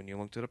 because when you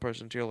look to the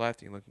person to your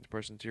left and you look at the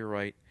person to your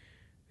right,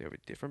 they have a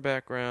different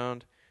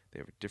background, they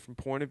have a different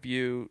point of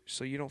view,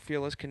 so you don't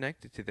feel as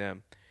connected to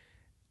them.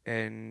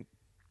 And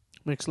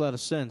makes a lot of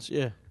sense,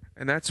 yeah.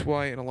 And that's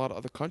why in a lot of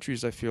other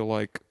countries, I feel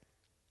like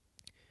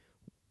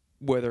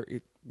whether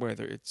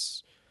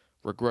it's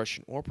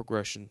regression or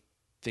progression,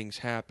 things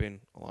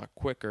happen a lot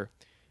quicker.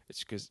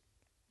 It's because,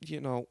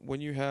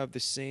 when you have the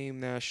same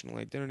national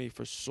identity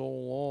for so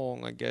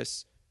long, I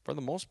guess, for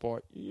the most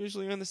part, you're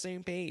usually on the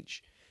same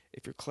page.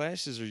 If your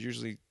classes are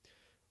usually,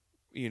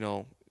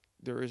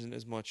 there isn't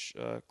as much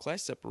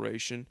class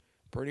separation,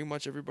 pretty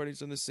much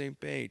everybody's on the same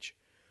page.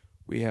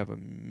 We have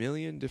 1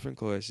 million different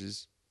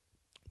classes.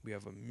 We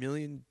have 1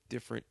 million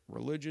different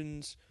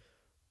religions,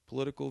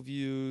 political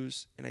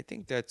views, and I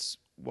think that's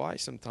why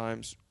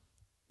sometimes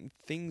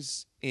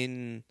things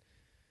in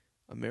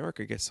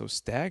America get so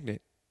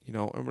stagnant. You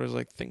know, everybody's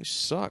like, things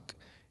suck.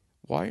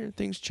 Why aren't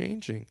things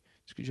changing?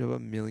 It's because you have a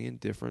million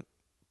different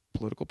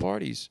political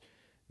parties.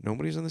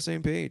 Nobody's on the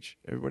same page.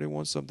 Everybody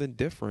wants something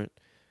different,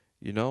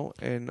 you know?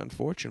 And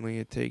unfortunately,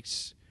 it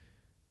takes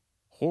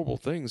horrible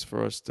things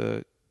for us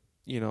to,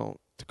 you know,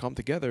 to come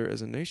together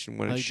as a nation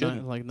when it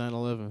shouldn't. Like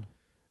 9/11.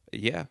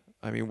 Yeah.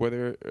 I mean,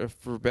 whether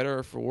for better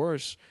or for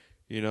worse,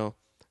 you know,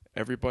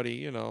 everybody,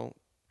 you know,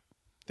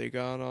 they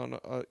got on,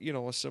 a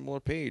similar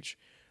page,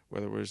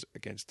 whether it was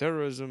against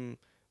terrorism,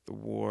 the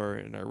war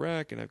in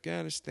Iraq and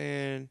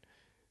Afghanistan,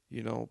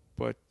 you know,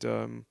 but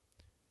I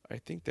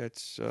think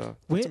that's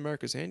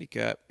America's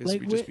handicap is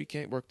we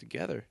can't work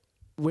together.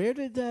 Where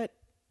did that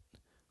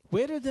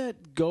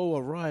go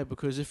awry?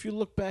 Because if you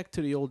look back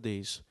to the old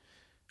days,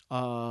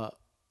 when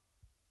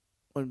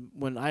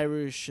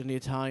Irish and the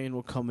Italian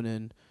were coming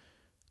in,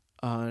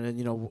 and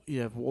you know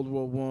you have World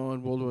War I,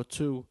 World War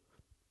II,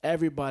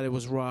 everybody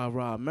was rah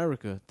rah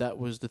America. That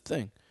was the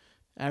thing.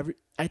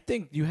 I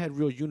think you had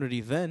real unity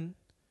then.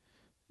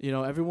 You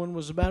know, everyone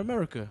was about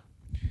America.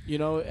 You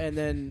know, and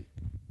then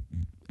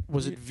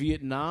was it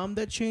Vietnam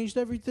that changed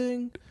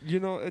everything? You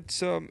know,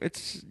 it's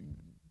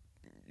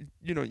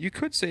you know, you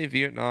could say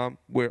Vietnam,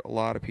 where a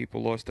lot of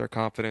people lost their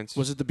confidence.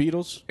 Was it the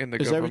Beatles? In the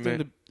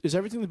government. Is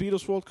everything the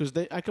Beatles' fault? Because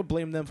I could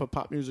blame them for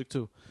pop music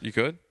too. You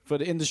could? For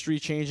the industry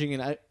changing,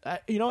 and I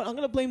you know what? I'm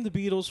gonna blame the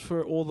Beatles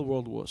for all the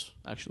world wars.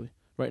 Actually,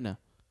 right now,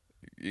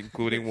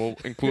 including World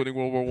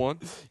War One.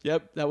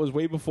 Yep, that was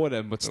way before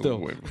them, but still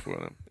way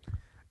before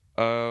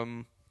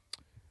them.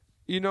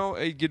 You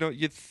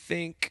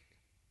think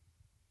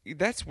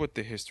that's what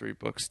the history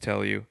books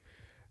tell you.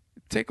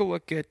 Take a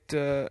look at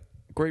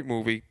great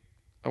movie.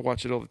 I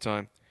watch it all the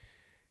time.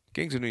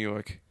 Gangs of New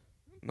York.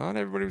 Not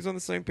everybody was on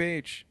the same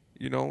page.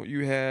 You know,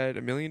 you had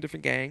a million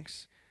different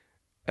gangs,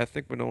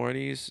 ethnic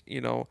minorities.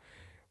 You know,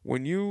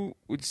 when you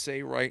would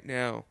say right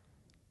now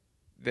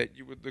that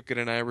you would look at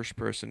an Irish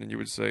person and you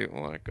would say,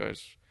 "Oh, that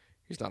guy's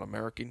he's not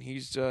American.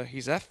 He's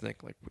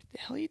ethnic." Like, what the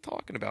hell are you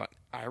talking about?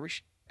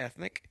 Irish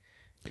ethnic?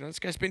 You know, this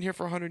guy's been here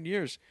for 100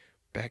 years.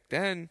 Back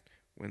then,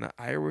 when the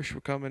Irish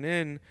were coming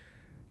in,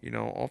 you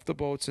know, off the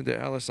boats into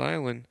Ellis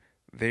Island,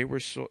 they were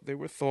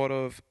thought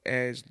of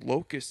as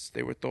locusts.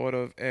 They were thought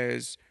of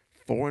as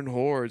foreign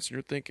hordes. And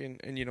you're thinking,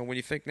 and you know, when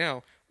you think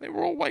now, they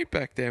were all white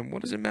back then.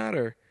 What does it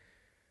matter?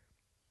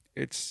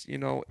 It's, you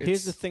know,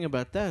 here's the thing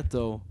about that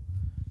though.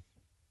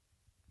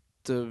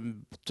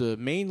 The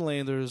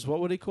mainlanders, what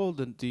were they called?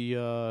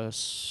 The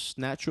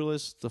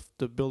naturalists,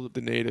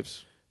 the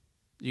natives.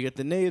 You get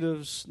the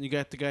natives, you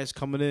got the guys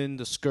coming in,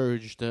 the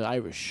scourge, the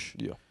Irish.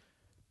 Yeah.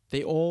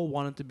 They all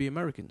wanted to be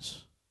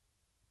Americans.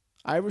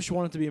 Irish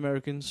wanted to be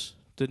Americans.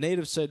 The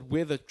natives said,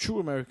 we're the true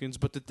Americans.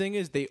 But the thing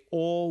is, they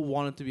all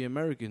wanted to be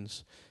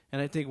Americans. And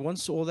I think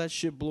once all that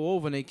shit blew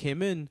over and they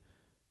came in,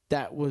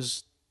 that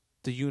was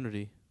the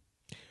unity.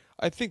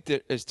 I think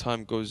that as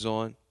time goes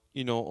on,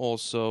 you know,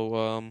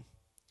 also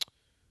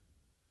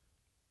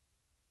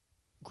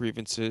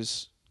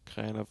grievances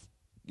kind of,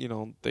 you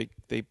know, they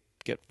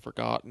get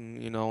forgotten,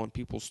 you know, and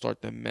people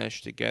start to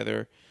mesh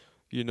together.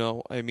 You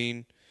know, I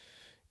mean,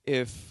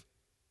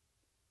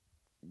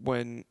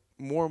 when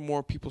more and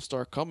more people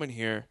start coming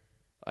here,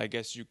 I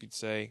guess you could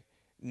say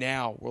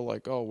now we're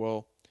like, oh,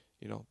 well,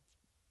 you know,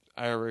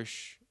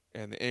 Irish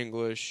and the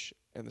English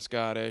and the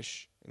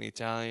Scottish and the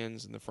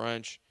Italians and the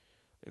French,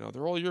 you know,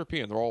 they're all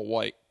European. They're all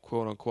white,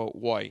 quote unquote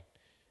white.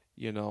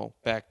 You know,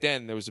 back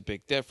then there was a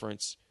big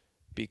difference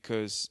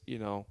because, you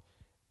know,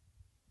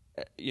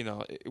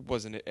 it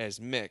wasn't as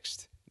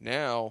mixed.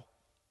 Now,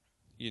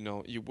 you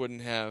know, you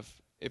wouldn't have,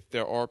 if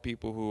there are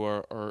people who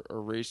are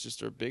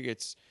racist or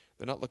bigots,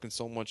 they're not looking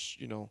so much,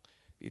 you know,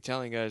 the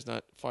Italian guy is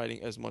not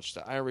fighting as much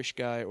the Irish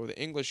guy or the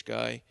English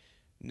guy.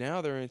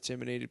 Now they're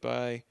intimidated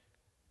by,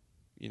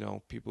 you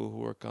know, people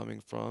who are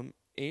coming from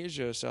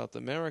Asia, South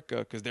America,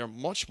 because they're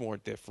much more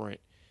different,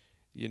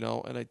 you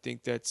know, and I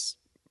think that's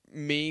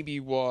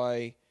maybe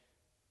why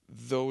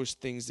those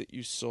things that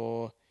you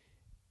saw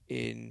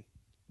in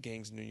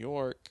Gangs in New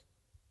York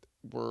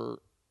were,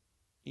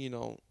 you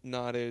know,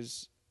 not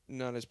as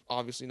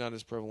obviously not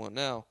as prevalent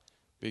now,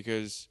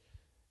 because,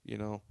 you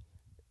know,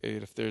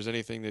 if there's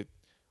anything that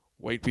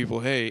white people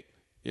hate,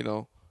 you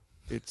know,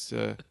 it's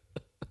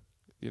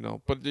you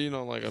know, but you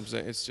know, like I'm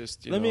saying, it's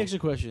just, Let me ask you a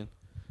question.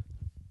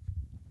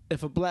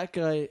 If a black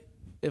guy,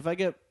 if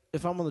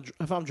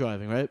I'm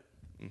driving, right?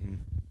 Mm-hmm.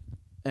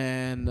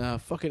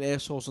 And fucking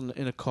assholes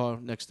in a car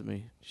next to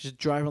me, he's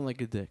driving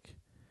like a dick,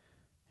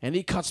 and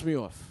he cuts me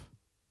off,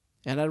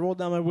 and I roll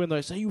down my window,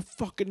 I say, "You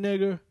fucking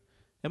nigger."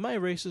 Am I a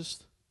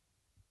racist?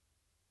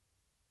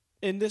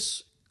 In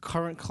this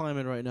current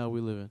climate right now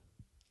we live in,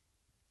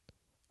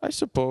 I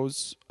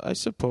suppose. I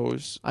say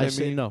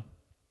no.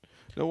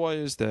 No, why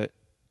is that?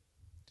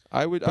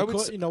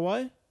 You know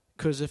why?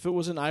 Because if it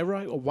was an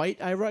Iraq, a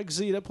white Iraq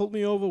Z that pulled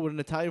me over with an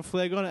Italian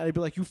flag on it, I'd be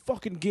like, "You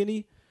fucking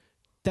Guinea."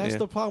 That's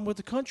the problem with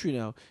the country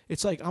now.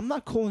 It's like, I'm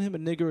not calling him a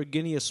nigger, a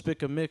Guinea, a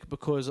spick, a mick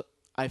because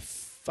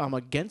I'm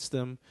against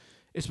them,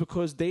 it's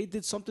because they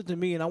did something to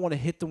me and I want to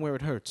hit them where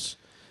it hurts.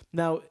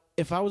 Now,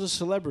 if I was a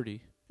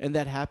celebrity and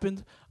that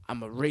happened,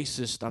 I'm a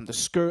racist. I'm the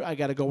skirt. I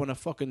got to go on a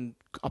fucking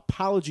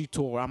apology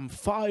tour. I'm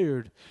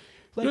fired.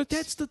 Like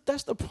that's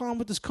the problem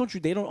with this country.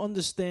 They don't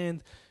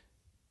understand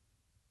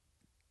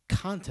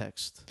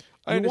context.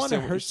 I You want to understand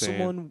what you're hurt saying.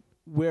 someone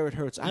where it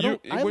hurts.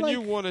 When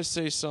you want to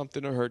say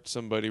something to hurt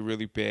somebody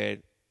really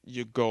bad,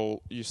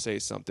 you say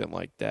something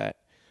like that.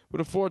 But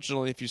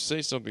unfortunately, if you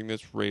say something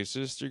that's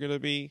racist, you're going to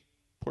be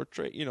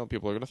portrayed.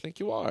 People are going to think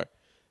you are.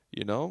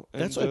 And,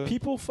 that's why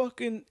people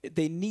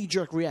they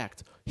knee-jerk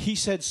react. He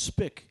said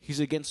spick. He's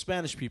against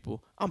Spanish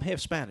people. I'm half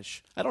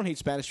Spanish. I don't hate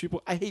Spanish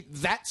people. I hate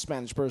that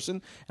Spanish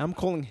person. I'm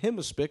calling him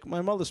a spick.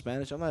 My mother's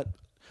Spanish. I'm not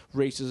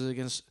racist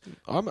against.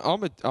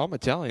 I'm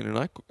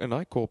Italian, and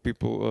I call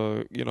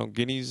people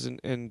guineas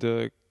and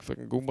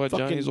fucking Goomba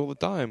Johnnies all the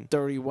time.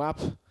 Dirty wop.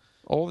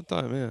 All the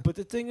time, yeah. But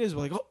the thing is,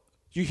 like, oh,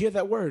 you hear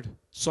that word?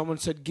 Someone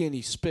said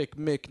guinea, spick,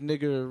 mick,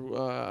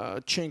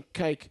 nigger, chink,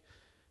 kike.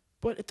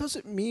 But it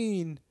doesn't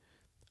mean.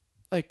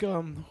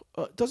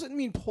 Doesn't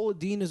mean Paula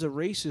Deen is a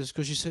racist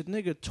because she said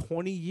nigga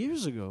 20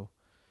 years ago.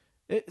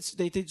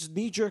 They just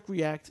knee-jerk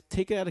react,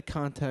 take it out of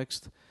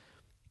context.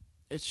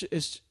 It's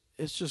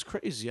just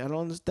crazy. I don't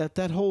understand.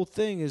 That whole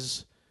thing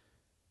is.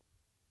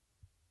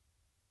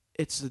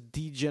 It's the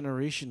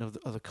degeneration of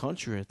the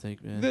country, I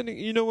think, man. Then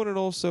you know what it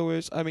also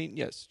is? I mean,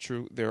 yes,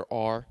 true. There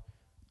are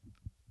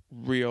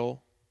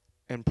real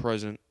and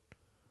present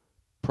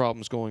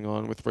problems going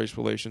on with race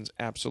relations.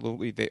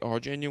 Absolutely. They are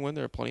genuine.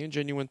 There are plenty of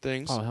genuine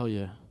things. Oh, hell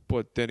yeah.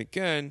 But then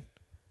again,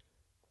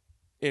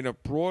 in a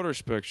broader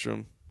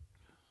spectrum,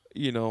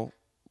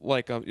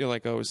 like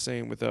I was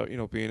saying, without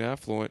being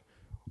affluent,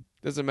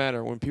 doesn't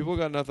matter. When people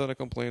got nothing to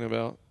complain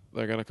about,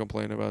 they're gonna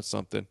complain about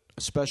something.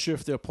 Especially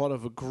if they're part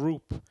of a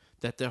group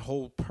that their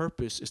whole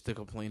purpose is to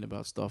complain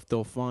about stuff.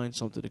 They'll find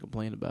something to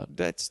complain about.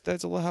 That's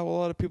how a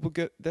lot of people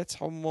get. That's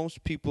how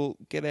most people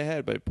get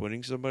ahead, by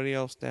putting somebody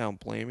else down,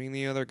 blaming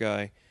the other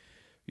guy.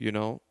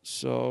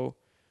 So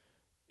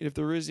if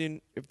there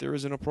isn't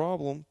a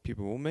problem,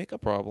 people will make a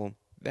problem.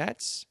 I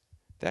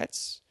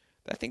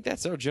think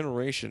that's our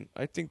generation.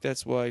 I think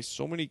that's why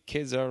so many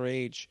kids our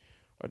age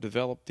are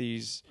develop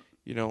these.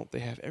 They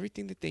have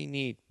everything that they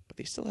need, but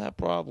they still have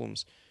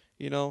problems.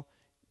 Your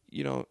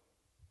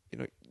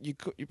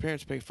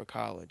parents pay for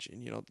college,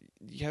 and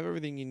you have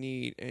everything you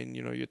need, and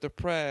you're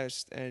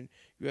depressed, and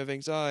you have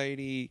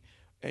anxiety,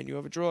 and you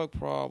have a drug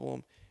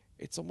problem.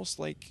 It's almost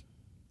like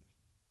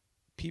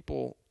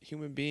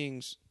human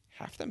beings,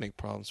 have to make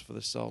problems for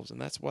themselves, and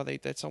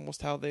that's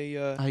almost how they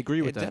I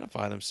agree with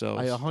identify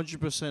themselves. I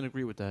 100%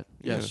 agree with that.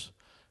 Yes,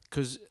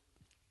 because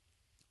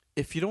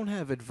if you don't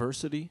have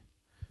adversity,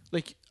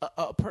 like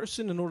a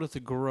person, in order to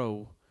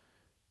grow,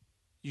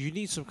 you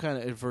need some kind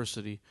of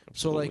adversity.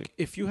 Absolutely. So, like,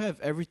 if you have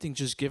everything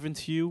just given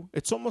to you,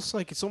 it's almost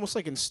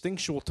like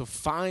instinctual to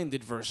find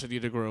adversity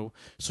to grow.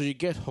 So you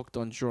get hooked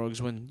on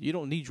drugs when you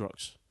don't need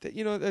drugs.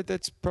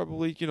 That's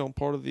probably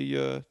part of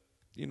the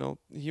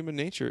human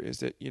nature, is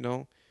that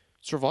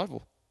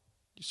survival.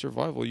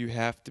 You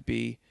have to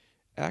be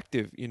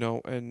active.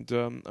 And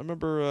I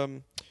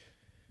remember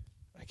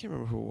I can't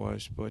remember who it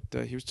was, but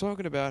he was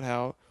talking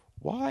about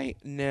why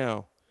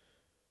now,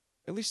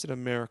 at least in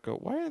America,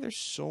 why are there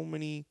so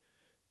many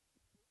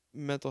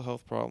mental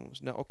health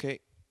problems? Now, okay,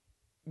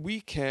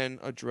 we can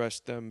address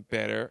them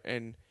better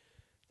and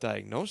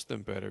diagnose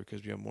them better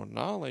because we have more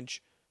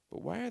knowledge,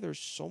 but why are there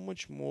so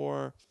much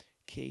more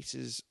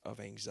cases of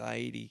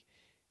anxiety,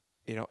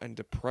 and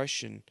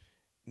depression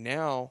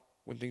now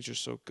when things are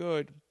so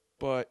good?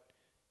 But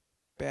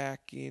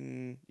back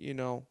in,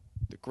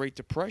 the Great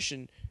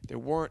Depression, there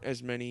weren't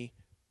as many,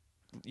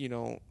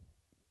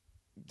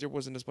 there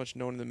wasn't as much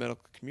known in the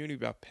medical community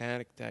about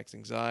panic attacks,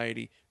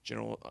 anxiety,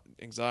 general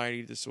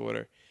anxiety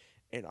disorder.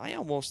 And I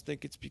almost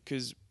think it's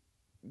because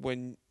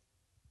when,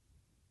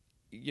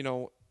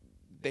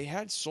 they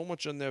had so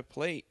much on their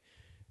plate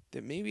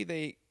that maybe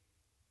they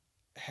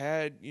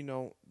had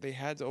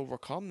to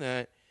overcome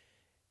that.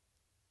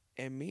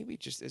 And maybe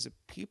just as a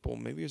people,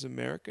 maybe as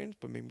Americans,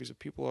 but maybe as a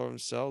people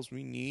ourselves,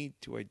 we need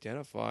to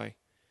identify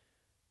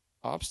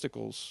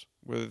obstacles,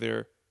 whether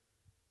they're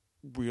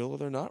real or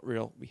they're not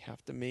real.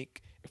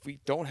 If we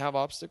don't have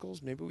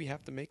obstacles, maybe we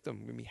have to make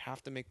them. We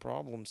have to make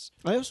problems.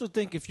 I also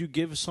think if you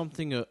give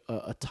something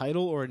a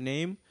title or a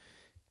name,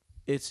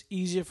 it's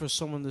easier for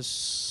someone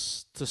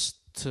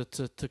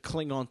to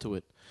cling on to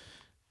it.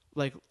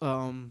 Like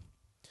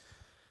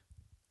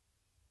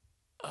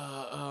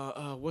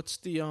what's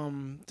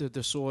the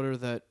disorder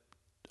that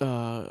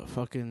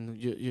fucking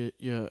you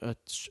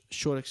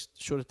short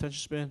attention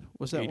span?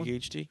 What's that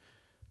ADHD? One?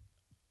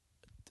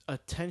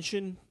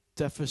 Attention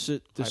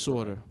deficit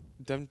disorder.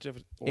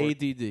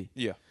 ADD.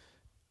 Yeah.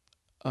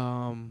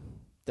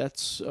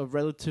 That's a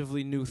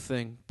relatively new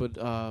thing, but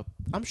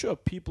I'm sure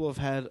people have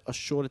had a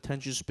short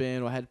attention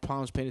span or had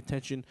problems paying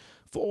attention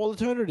for all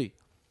eternity.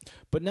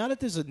 But now that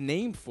there's a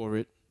name for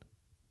it,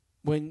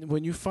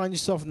 when you find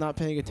yourself not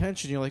paying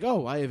attention, you're like,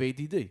 oh, I have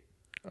ADD.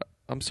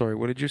 I'm sorry,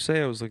 what did you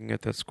say? I was looking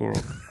at that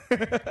squirrel.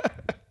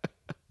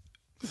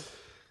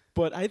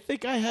 But I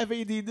think I have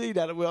ADD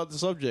now that we're on the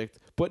subject.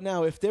 But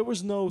now, if there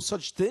was no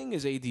such thing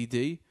as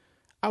ADD,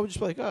 I would just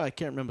be like, oh, I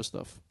can't remember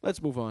stuff.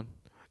 Let's move on.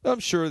 I'm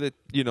sure that,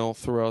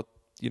 throughout,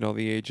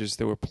 the ages,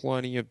 there were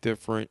plenty of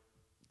different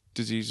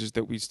diseases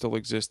that we still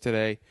exist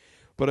today.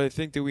 But I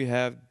think that we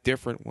have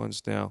different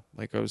ones now.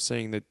 Like I was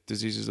saying, the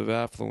diseases of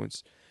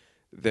affluence,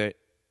 that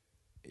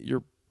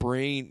your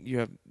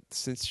brain,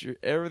 since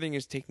everything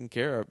is taken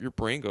care of, your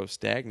brain goes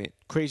stagnant.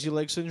 Crazy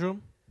leg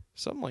syndrome?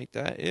 Something like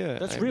that, yeah.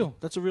 That's real.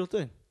 That's a real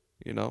thing.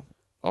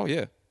 Oh,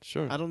 yeah,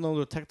 sure. I don't know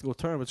the technical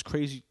term. It's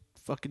crazy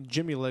fucking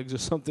Jimmy legs or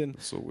something.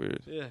 So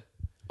weird. Yeah.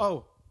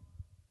 Oh.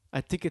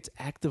 I think it's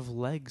active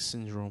leg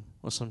syndrome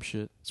or some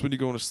shit. It's when you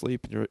go to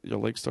sleep and your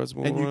leg starts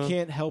moving and you around.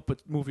 Can't help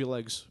but move your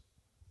legs.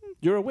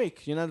 You're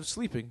awake. You're not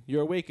sleeping.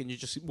 You're awake and you're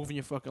just moving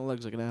your fucking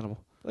legs like an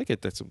animal. I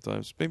get that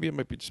sometimes. Maybe it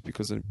might be just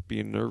because I'm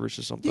being nervous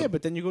or something. Yeah,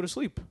 but then you go to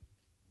sleep.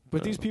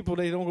 But these people,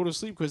 they don't go to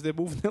sleep because they're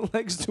moving their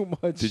legs too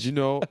much. Did you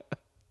know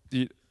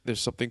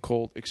there's something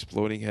called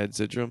exploding head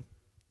syndrome?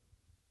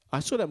 I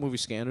saw that movie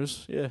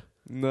Scanners. Yeah.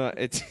 No,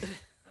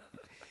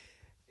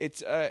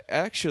 it's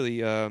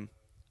actually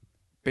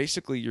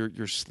basically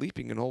you're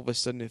sleeping and all of a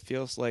sudden it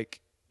feels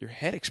like your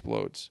head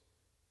explodes.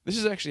 This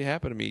has actually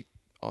happened to me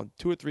on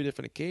 2 or 3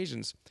 different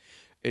occasions.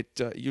 It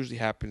usually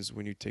happens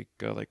when you take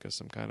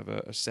some kind of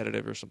a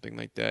sedative or something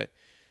like that.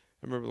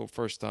 I remember the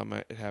first time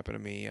it happened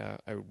to me, I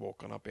had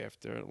woken up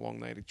after a long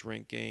night of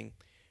drinking.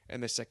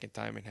 And the second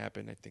time it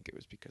happened, I think it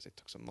was because I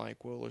took some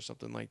NyQuil or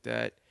something like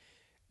that.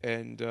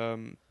 And,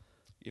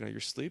 you're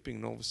sleeping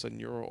and all of a sudden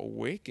you're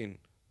awakened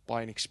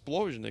by an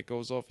explosion that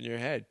goes off in your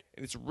head.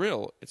 And it's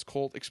real. It's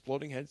called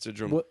exploding head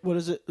syndrome. What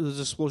is it? Does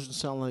the explosion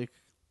sound like?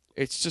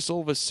 It's just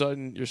all of a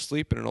sudden you're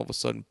sleeping and all of a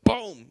sudden,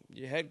 boom,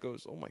 your head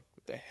goes, oh my,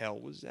 what the hell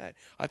was that?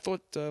 I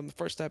thought the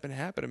first time it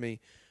happened to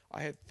me,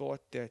 I had thought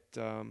that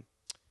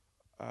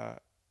a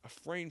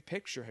framed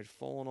picture had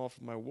fallen off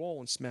of my wall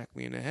and smacked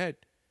me in the head.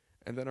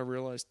 And then I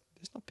realized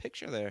there's no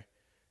picture there.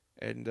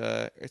 And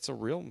it's a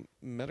real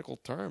medical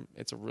term.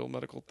 It's a real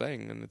medical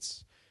thing. And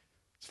it's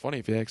funny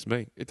if you ask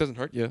me. It doesn't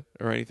hurt you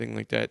or anything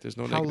like that. There's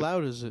no How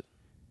loud is it?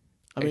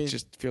 I mean, it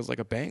just feels like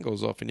a bang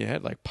goes off in your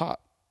head, like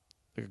pop.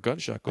 Like a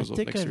gunshot goes off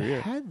next to your ear.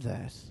 I think I've had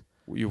that.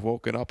 You've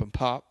woken up and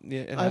pop.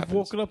 Yeah, I've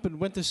woken up and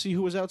went to see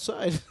who was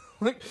outside.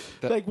 like,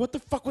 what the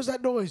fuck was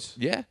that noise?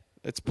 Yeah,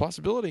 it's a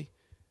possibility.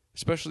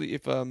 Especially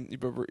if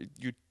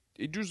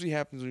it usually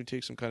happens when you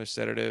take some kind of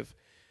sedative.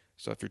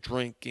 So if you're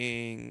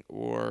drinking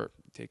or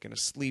taking a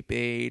sleep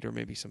aid or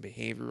maybe some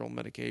behavioral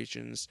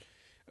medications,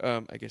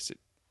 I guess it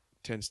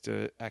tends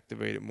to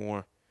activate it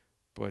more.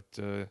 But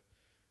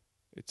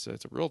it's a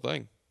real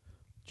thing.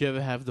 Do you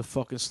ever have the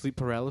fucking sleep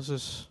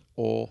paralysis?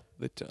 All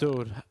the time.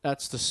 Dude,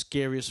 that's the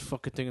scariest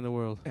fucking thing in the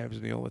world. It happens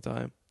to me all the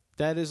time.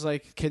 That is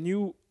like,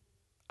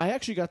 I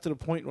actually got to the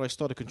point where I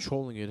started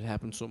controlling it. It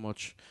happened so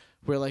much.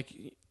 Where, like,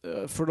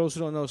 for those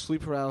who don't know,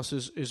 sleep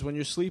paralysis is when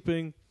you're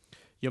sleeping,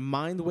 your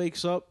mind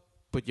wakes up,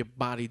 but your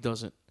body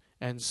doesn't.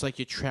 And it's like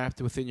you're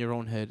trapped within your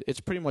own head. It's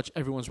pretty much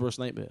everyone's worst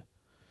nightmare.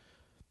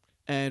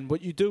 And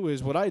what you do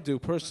is, what I do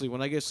personally,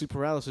 when I get sleep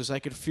paralysis, I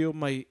can feel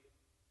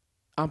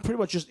I'm pretty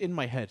much just in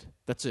my head.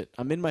 That's it.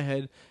 I'm in my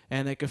head,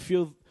 and I can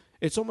feel,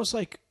 it's almost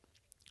like,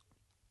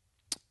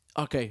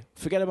 okay,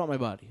 forget about my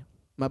body.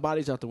 My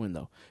body's out the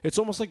window. It's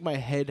almost like my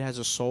head has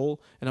a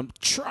soul, and I'm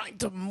trying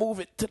to move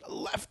it to the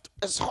left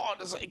as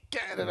hard as I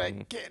can, and I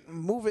can't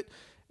move it.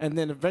 And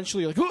then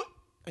eventually, you're like,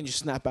 and you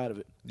snap out of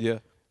it. Yeah.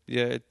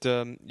 Yeah,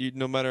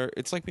 no matter,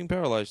 it's like being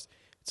paralyzed.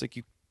 It's like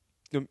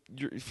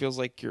it feels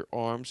like your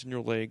arms and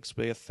your legs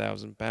weigh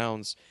 1,000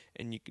 pounds,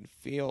 and you can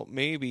feel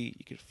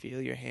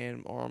your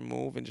arm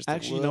move, and just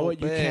actually, you know what,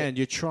 bit. You can.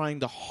 You're trying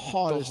the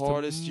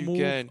hardest you move.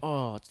 can.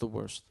 Oh, it's the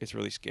worst. It's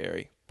really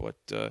scary, but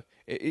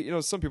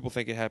some people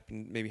think it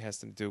maybe has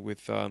to do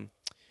with the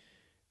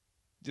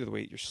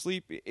way you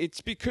sleep.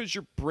 It's because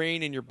your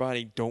brain and your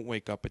body don't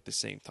wake up at the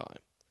same time.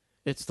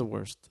 It's the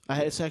worst.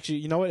 It's actually,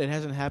 you know what? It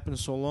hasn't happened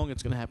so long.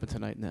 It's gonna happen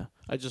tonight. Now,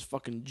 I just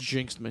fucking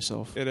jinxed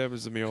myself. It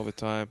happens to me all the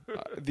time.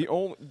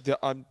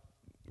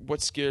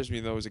 What scares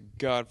me though is that,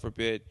 God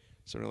forbid,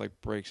 someone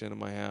like breaks into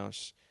my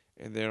house,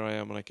 and there I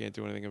am, and I can't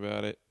do anything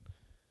about it.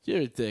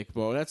 You're a dick,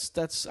 bro.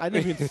 That's. I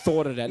never even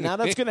thought of that. Now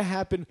that's gonna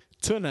happen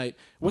tonight.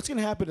 What's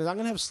gonna happen is I'm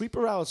gonna have sleep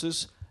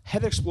paralysis,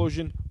 head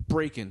explosion,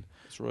 break-in.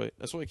 That's right.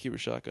 That's why I keep a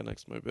shotgun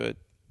next to my bed.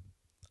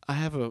 I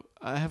have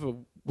a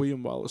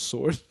William Wallace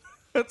sword.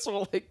 That's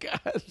all I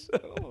got.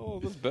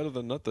 Oh, that's better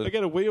than nothing. I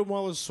got a William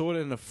Wallace sword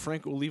and a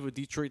Frank Oliva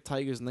Detroit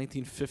Tigers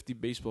 1950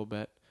 baseball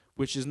bat,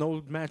 which is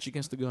no match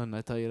against the gun,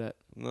 I tell you that.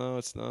 No,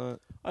 it's not. All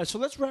right, so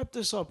let's wrap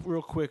this up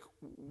real quick.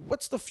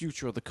 What's the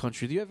future of the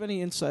country? Do you have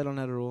any insight on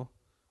that at all?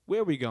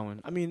 Where are we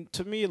going? I mean,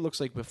 to me, it looks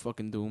like we're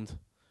fucking doomed.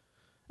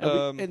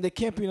 And there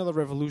can't be another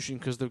revolution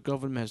because the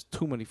government has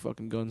too many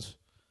fucking guns.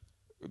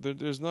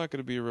 There's not going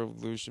to be a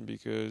revolution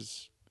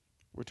because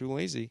we're too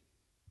lazy.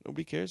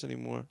 Nobody cares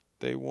anymore.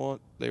 They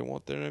want their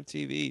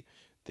MTV.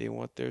 They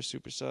want their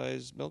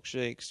supersized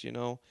milkshakes,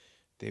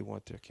 They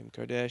want their Kim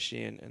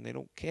Kardashian, and they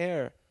don't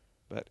care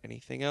about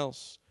anything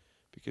else.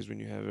 Because when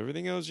you have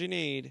everything else you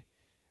need,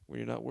 when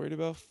you're not worried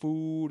about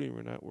food and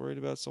you're not worried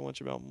about so much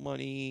about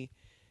money,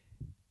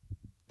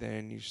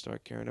 then you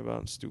start caring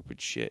about stupid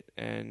shit.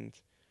 And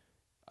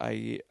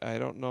I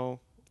don't know.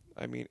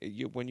 I mean,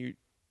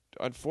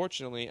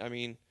 unfortunately, I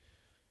mean,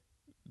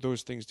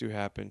 those things do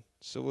happen.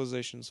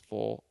 Civilizations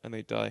fall and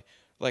they die.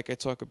 Like I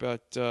talk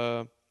about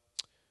in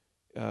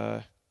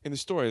the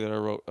story that I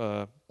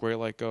wrote, Great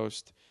Light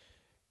Ghost.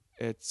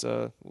 It's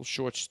a little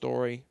short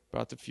story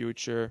about the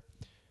future,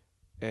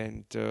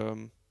 and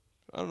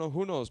I don't know.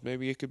 Who knows?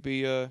 Maybe it could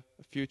be a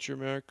future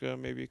America.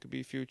 Maybe it could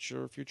be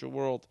future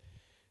world.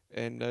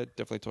 And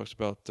definitely talks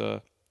about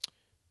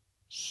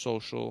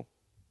social.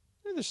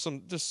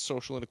 There's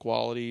social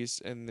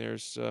inequalities, and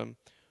there's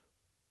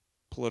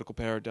political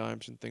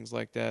paradigms and things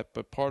like that.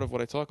 But part of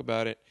what I talk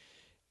about it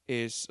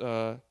is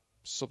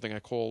something I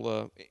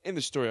call in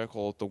the story I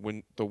call it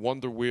the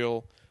Wonder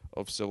Wheel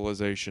of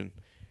Civilization,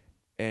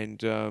 and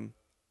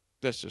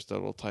that's just a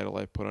little title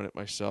I put on it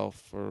myself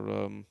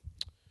for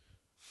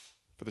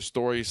the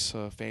story's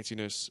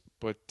fanciness.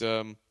 But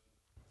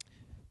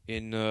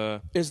in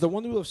Is the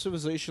Wonder Wheel of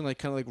Civilization like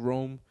kind of like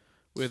Rome,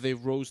 where they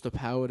rose to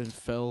power and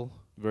fell?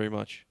 very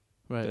much.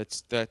 Right.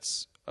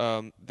 That's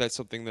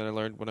something that I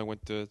learned when I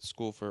went to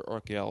school for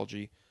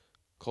archaeology,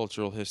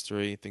 cultural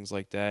history, things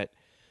like that.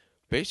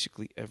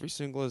 Basically, every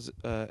single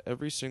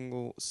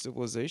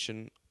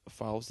civilization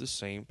follows the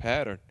same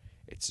pattern.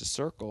 It's a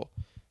circle.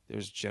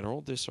 There's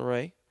general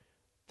disarray,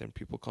 then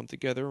people come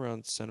together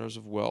around centers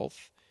of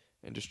wealth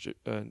and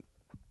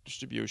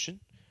distribution,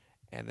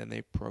 and then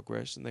they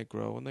progress and they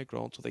grow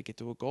until they get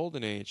to a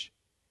golden age,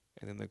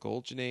 and in the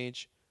golden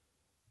age,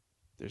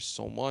 there's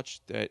so much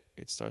that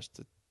it starts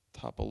to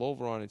topple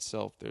over on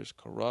itself. There's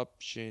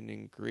corruption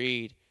and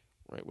greed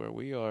right where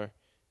we are,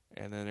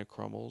 and then it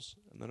crumbles,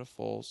 and then it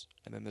falls,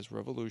 and then there's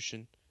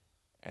revolution,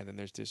 and then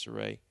there's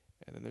disarray,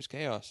 and then there's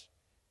chaos.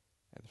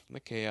 And from the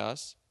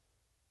chaos,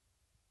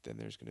 then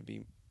there's going to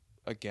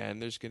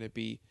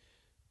be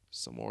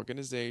some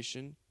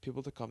organization,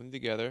 people to coming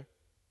together,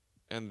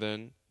 and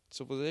then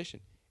civilization.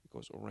 It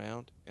goes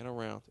around and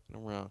around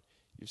and around.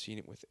 You've seen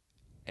it with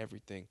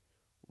everything.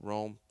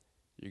 Rome,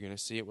 you're going to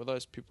see it with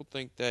us. People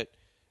think that,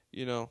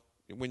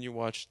 when you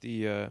watch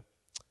the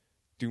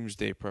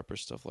Doomsday Prepper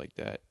stuff like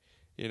that,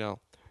 yeah,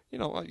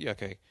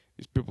 okay,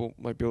 these people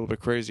might be a little bit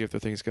crazy if they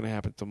think it's going to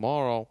happen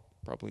tomorrow.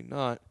 Probably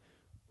not.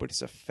 But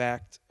it's a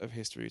fact of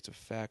history. It's a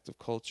fact of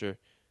culture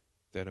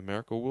that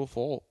America will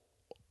fall.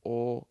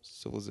 All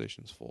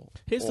civilizations fall.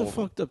 Here's the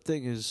fucked up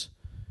thing is,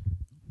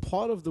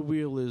 part of the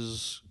wheel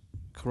is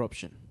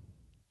corruption.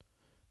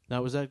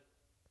 Now, is that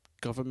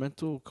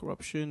governmental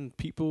corruption?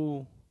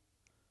 People...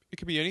 It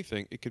could be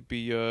anything. It could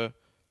be,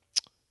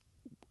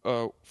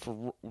 for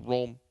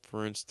Rome,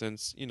 for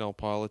instance,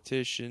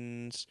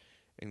 politicians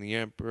and the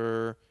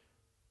emperor,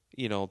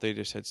 they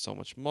just had so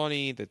much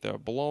money that they're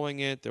blowing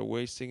it. They're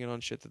wasting it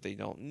on shit that they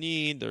don't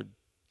need. They're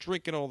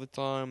drinking all the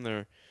time.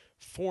 They're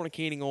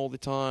fornicating all the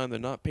time. They're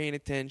not paying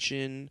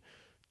attention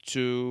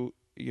to,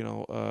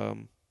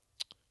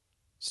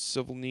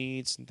 civil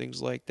needs and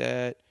things like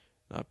that.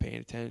 Not paying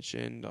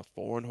attention. The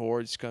foreign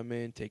hordes come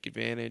in, take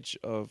advantage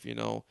of,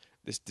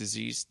 this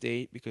disease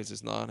state because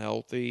it's not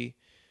healthy.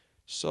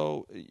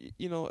 So,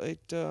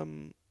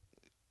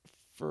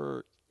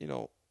 for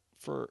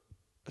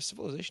a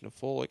civilization to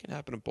fall, it can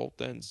happen at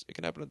both ends. It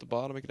can happen at the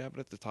bottom. It can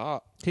happen at the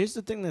top. Here's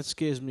the thing that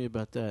scares me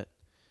about that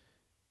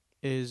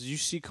is you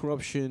see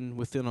corruption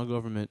within our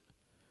government,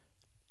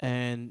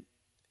 and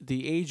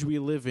the age we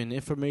live in,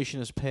 information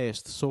has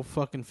passed so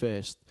fucking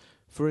fast.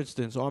 For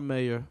instance, our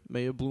Mayor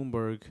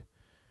Bloomberg,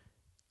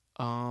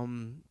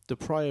 the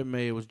prior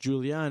mayor was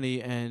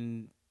Giuliani,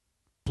 and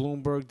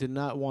Bloomberg did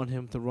not want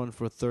him to run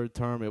for a third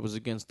term. It was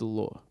against the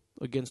law,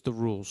 against the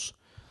rules.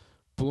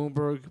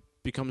 Bloomberg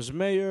becomes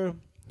mayor.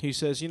 He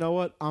says, you know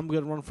what? I'm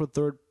going to run for a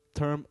third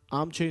term.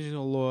 I'm changing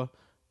the law.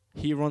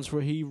 He wins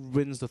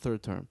the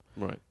third term.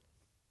 Right.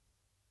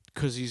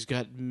 Because he's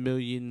got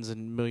millions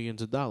and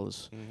millions of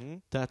dollars. Mm-hmm.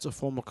 That's a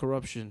form of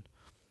corruption.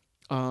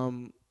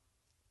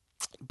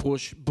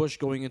 Bush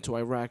going into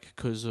Iraq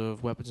because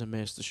of weapons of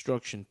mass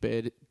destruction,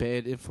 bad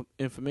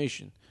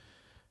information.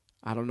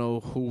 I don't know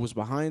who was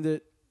behind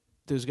it.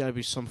 There's got to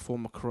be some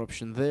form of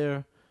corruption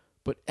there,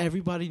 but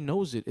everybody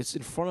knows it. It's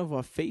in front of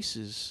our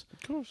faces.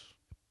 Of course,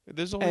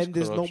 there's always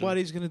corruption.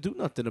 Nobody's gonna do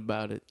nothing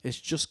about it. It's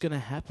just gonna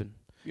happen.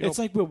 It's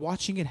like we're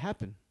watching it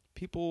happen.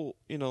 People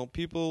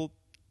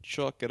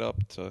chalk it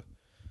up to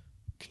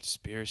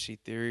conspiracy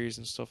theories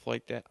and stuff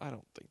like that. I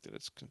don't think that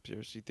it's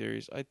conspiracy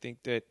theories. I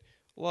think that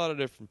a lot of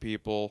different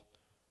people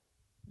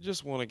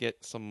just want to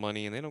get some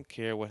money and they don't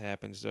care what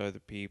happens to other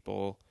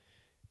people.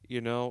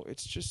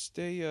 It's just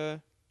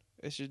a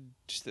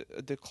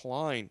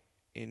decline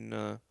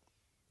in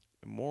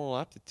moral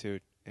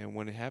aptitude, and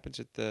when it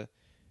happens at the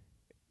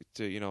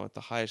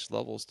highest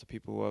levels to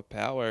people who have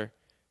power, it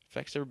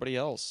affects everybody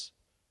else.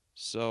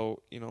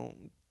 So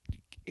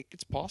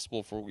it's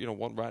possible for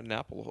one rotten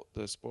apple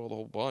to spoil the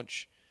whole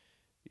bunch.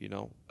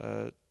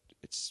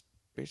 It's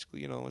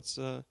basically it's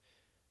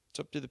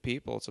up to the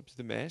people. It's up to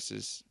the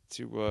masses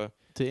to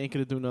ain't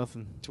gonna do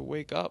nothing. To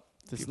wake up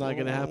It's People not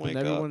going to don't wanna happen. wake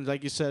Everyone,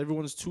 like you said,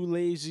 everyone's too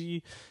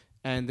lazy,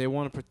 and they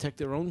want to protect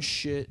their own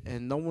shit.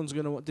 And no one's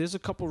going to. There's a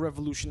couple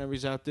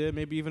revolutionaries out there,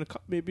 maybe even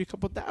maybe a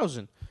couple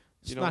thousand.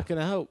 It's not going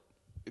to help.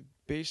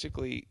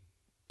 Basically,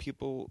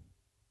 people,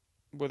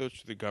 whether it's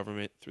through the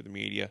government, through the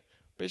media,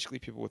 basically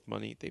people with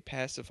money, they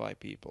pacify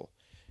people.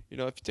 If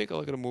you take a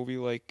look at a movie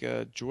like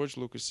George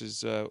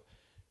Lucas's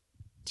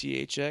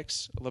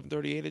THX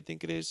 1138, I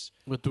think it is.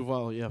 With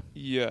Duval, yeah.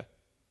 Yeah.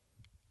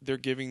 They're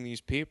giving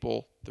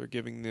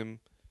them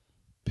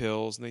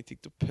pills, and they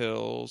take the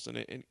pills, and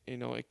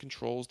it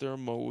controls their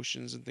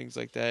emotions and things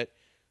like that,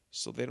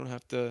 so they don't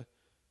have to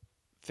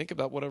think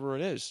about whatever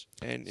it is.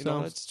 And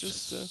it's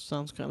just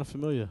sounds kind of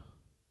familiar.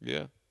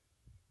 Yeah.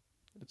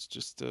 It's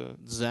just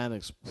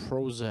Xanax,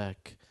 Prozac,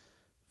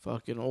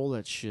 fucking all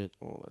that shit.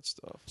 all that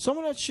stuff. Some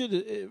of that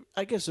shit,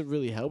 I guess it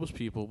really helps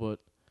people, but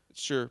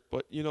Sure,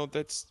 but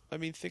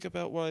think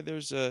about why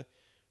there's a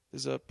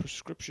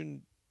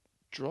prescription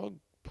drug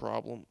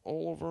problem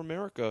all over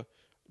America.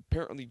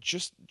 Apparently,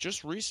 just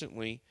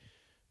recently,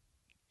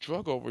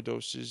 drug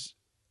overdoses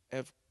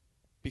have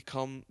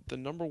become the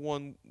number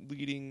one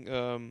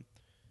leading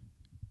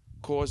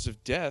cause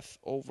of death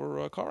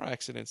over car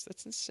accidents.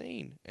 That's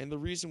insane. And the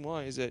reason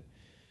why is that,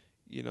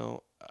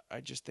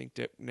 I just think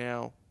that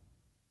now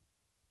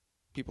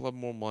people have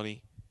more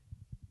money.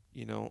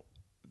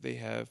 They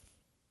have,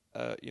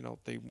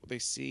 they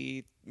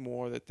see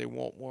more, that they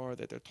want more,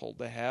 that they're told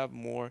to have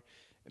more,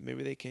 and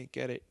maybe they can't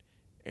get it.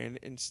 And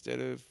instead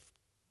of,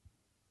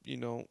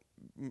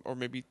 or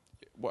maybe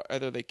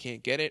either they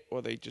can't get it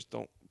or they just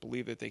don't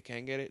believe that they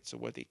can get it. So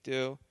what they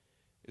do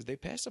is they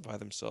pacify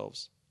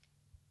themselves.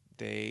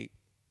 They,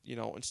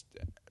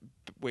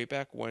 way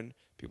back when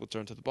people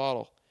turned to the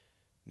bottle,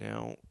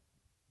 now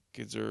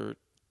kids are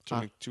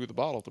turning to the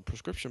bottle, the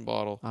prescription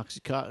bottle,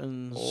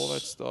 Oxycontins, all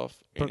that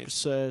stuff,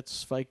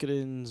 Percocets,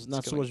 Vicodins,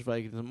 not so much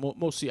Vicodins,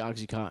 mostly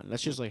Oxycontin.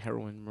 That's just like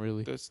heroin,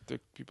 really.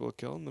 People are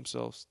killing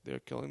themselves. They're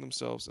killing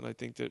themselves, and I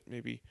think that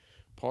maybe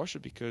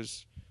partially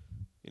because,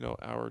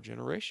 our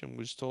generation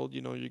was told,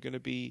 you're going to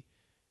be,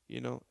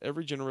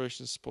 every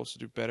generation is supposed to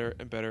do better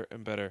and better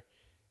and better,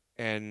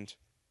 and,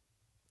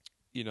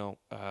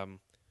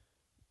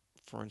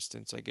 for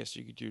instance, I guess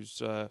you could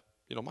use,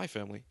 my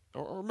family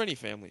or many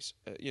families,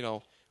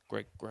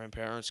 great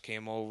grandparents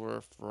came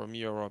over from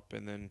Europe,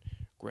 and then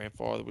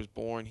grandfather was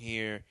born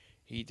here.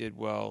 He did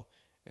well,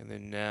 and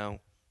then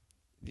now,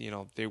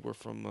 they were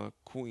from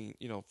Queen,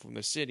 from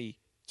the city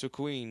to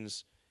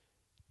Queens,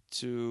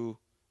 to,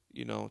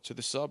 to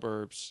the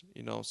suburbs,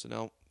 So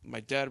now my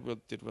dad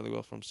did really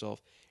well for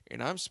himself,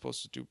 and I'm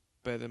supposed to do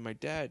better than my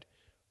dad,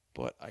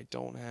 but I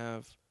don't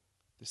have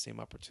the same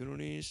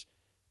opportunities,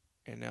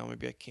 and now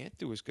maybe I can't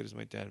do as good as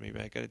my dad. Maybe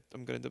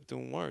I'm gonna end up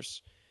doing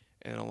worse.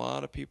 And a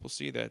lot of people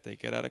see that. They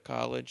get out of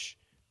college.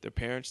 Their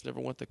parents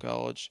never went to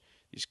college.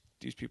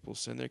 These people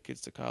send their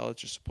kids to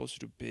college. They're supposed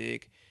to do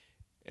big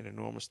and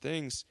enormous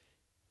things,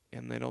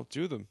 and they don't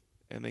do them,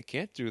 and they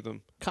can't do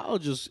them.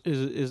 College is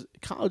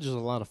a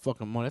lot of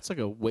fucking money. It's like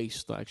a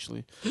waste,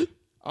 actually.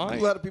 A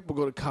lot of people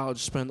go to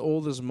college, spend all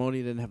this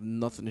money, then have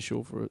nothing to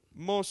show for it.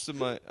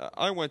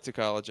 I went to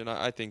college, and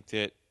I think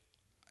that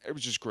it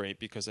was just great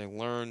because I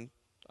learned.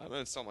 I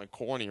don't sound like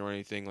corny or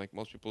anything. Like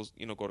most people,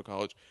 go to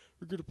college.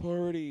 We're going to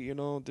party,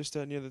 this,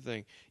 that, and the other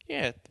thing.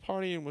 Yeah,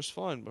 partying was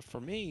fun, but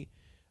for me,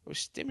 it was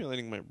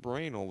stimulating my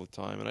brain all the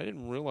time, and I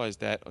didn't realize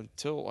that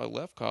until I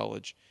left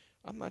college.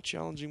 I'm not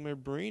challenging my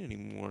brain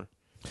anymore.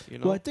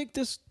 Well, I think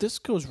this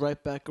goes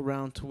right back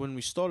around to when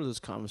we started this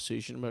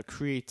conversation about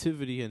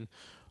creativity and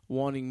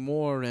wanting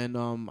more. And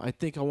I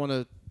think I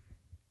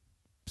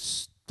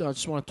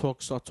just want to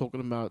start talking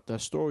about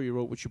that story you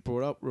wrote, which you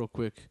brought up real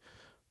quick.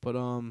 But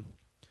you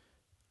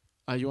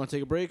want to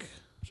take a break?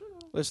 Sure.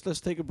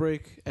 Let's take a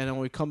break, and then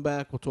when we come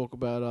back, we'll talk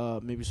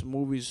about maybe some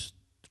movies.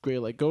 Great,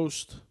 like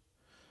Ghost.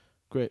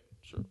 Great.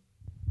 Sure.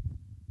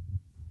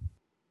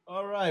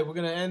 All right, we're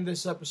gonna end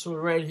this episode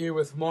right here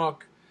with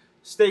Mark.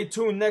 Stay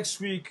tuned next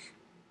week,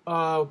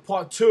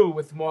 part 2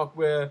 with Mark,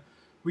 where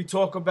we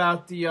talk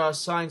about the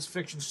science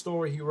fiction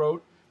story he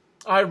wrote.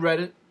 I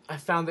read it. I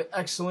found it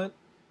excellent,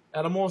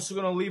 and I'm also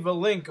gonna leave a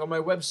link on my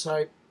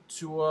website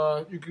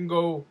to you can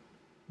go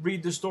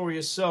read the story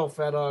yourself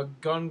at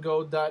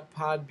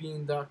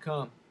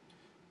gungo.podbean.com.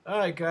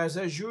 Alright, guys,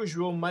 as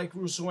usual, Mike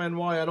Russo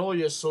NY on all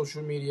your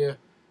social media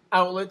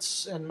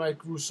outlets and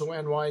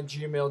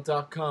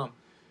MikeRussoNY@gmail.com.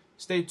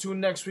 Stay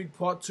tuned next week,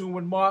 part 2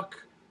 with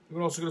Mark.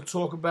 We're also going to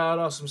talk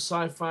about some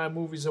sci-fi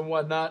movies and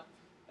whatnot.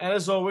 And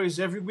as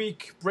always, every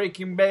week,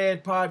 Breaking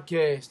Bad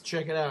podcast.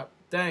 Check it out.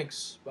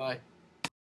 Thanks. Bye.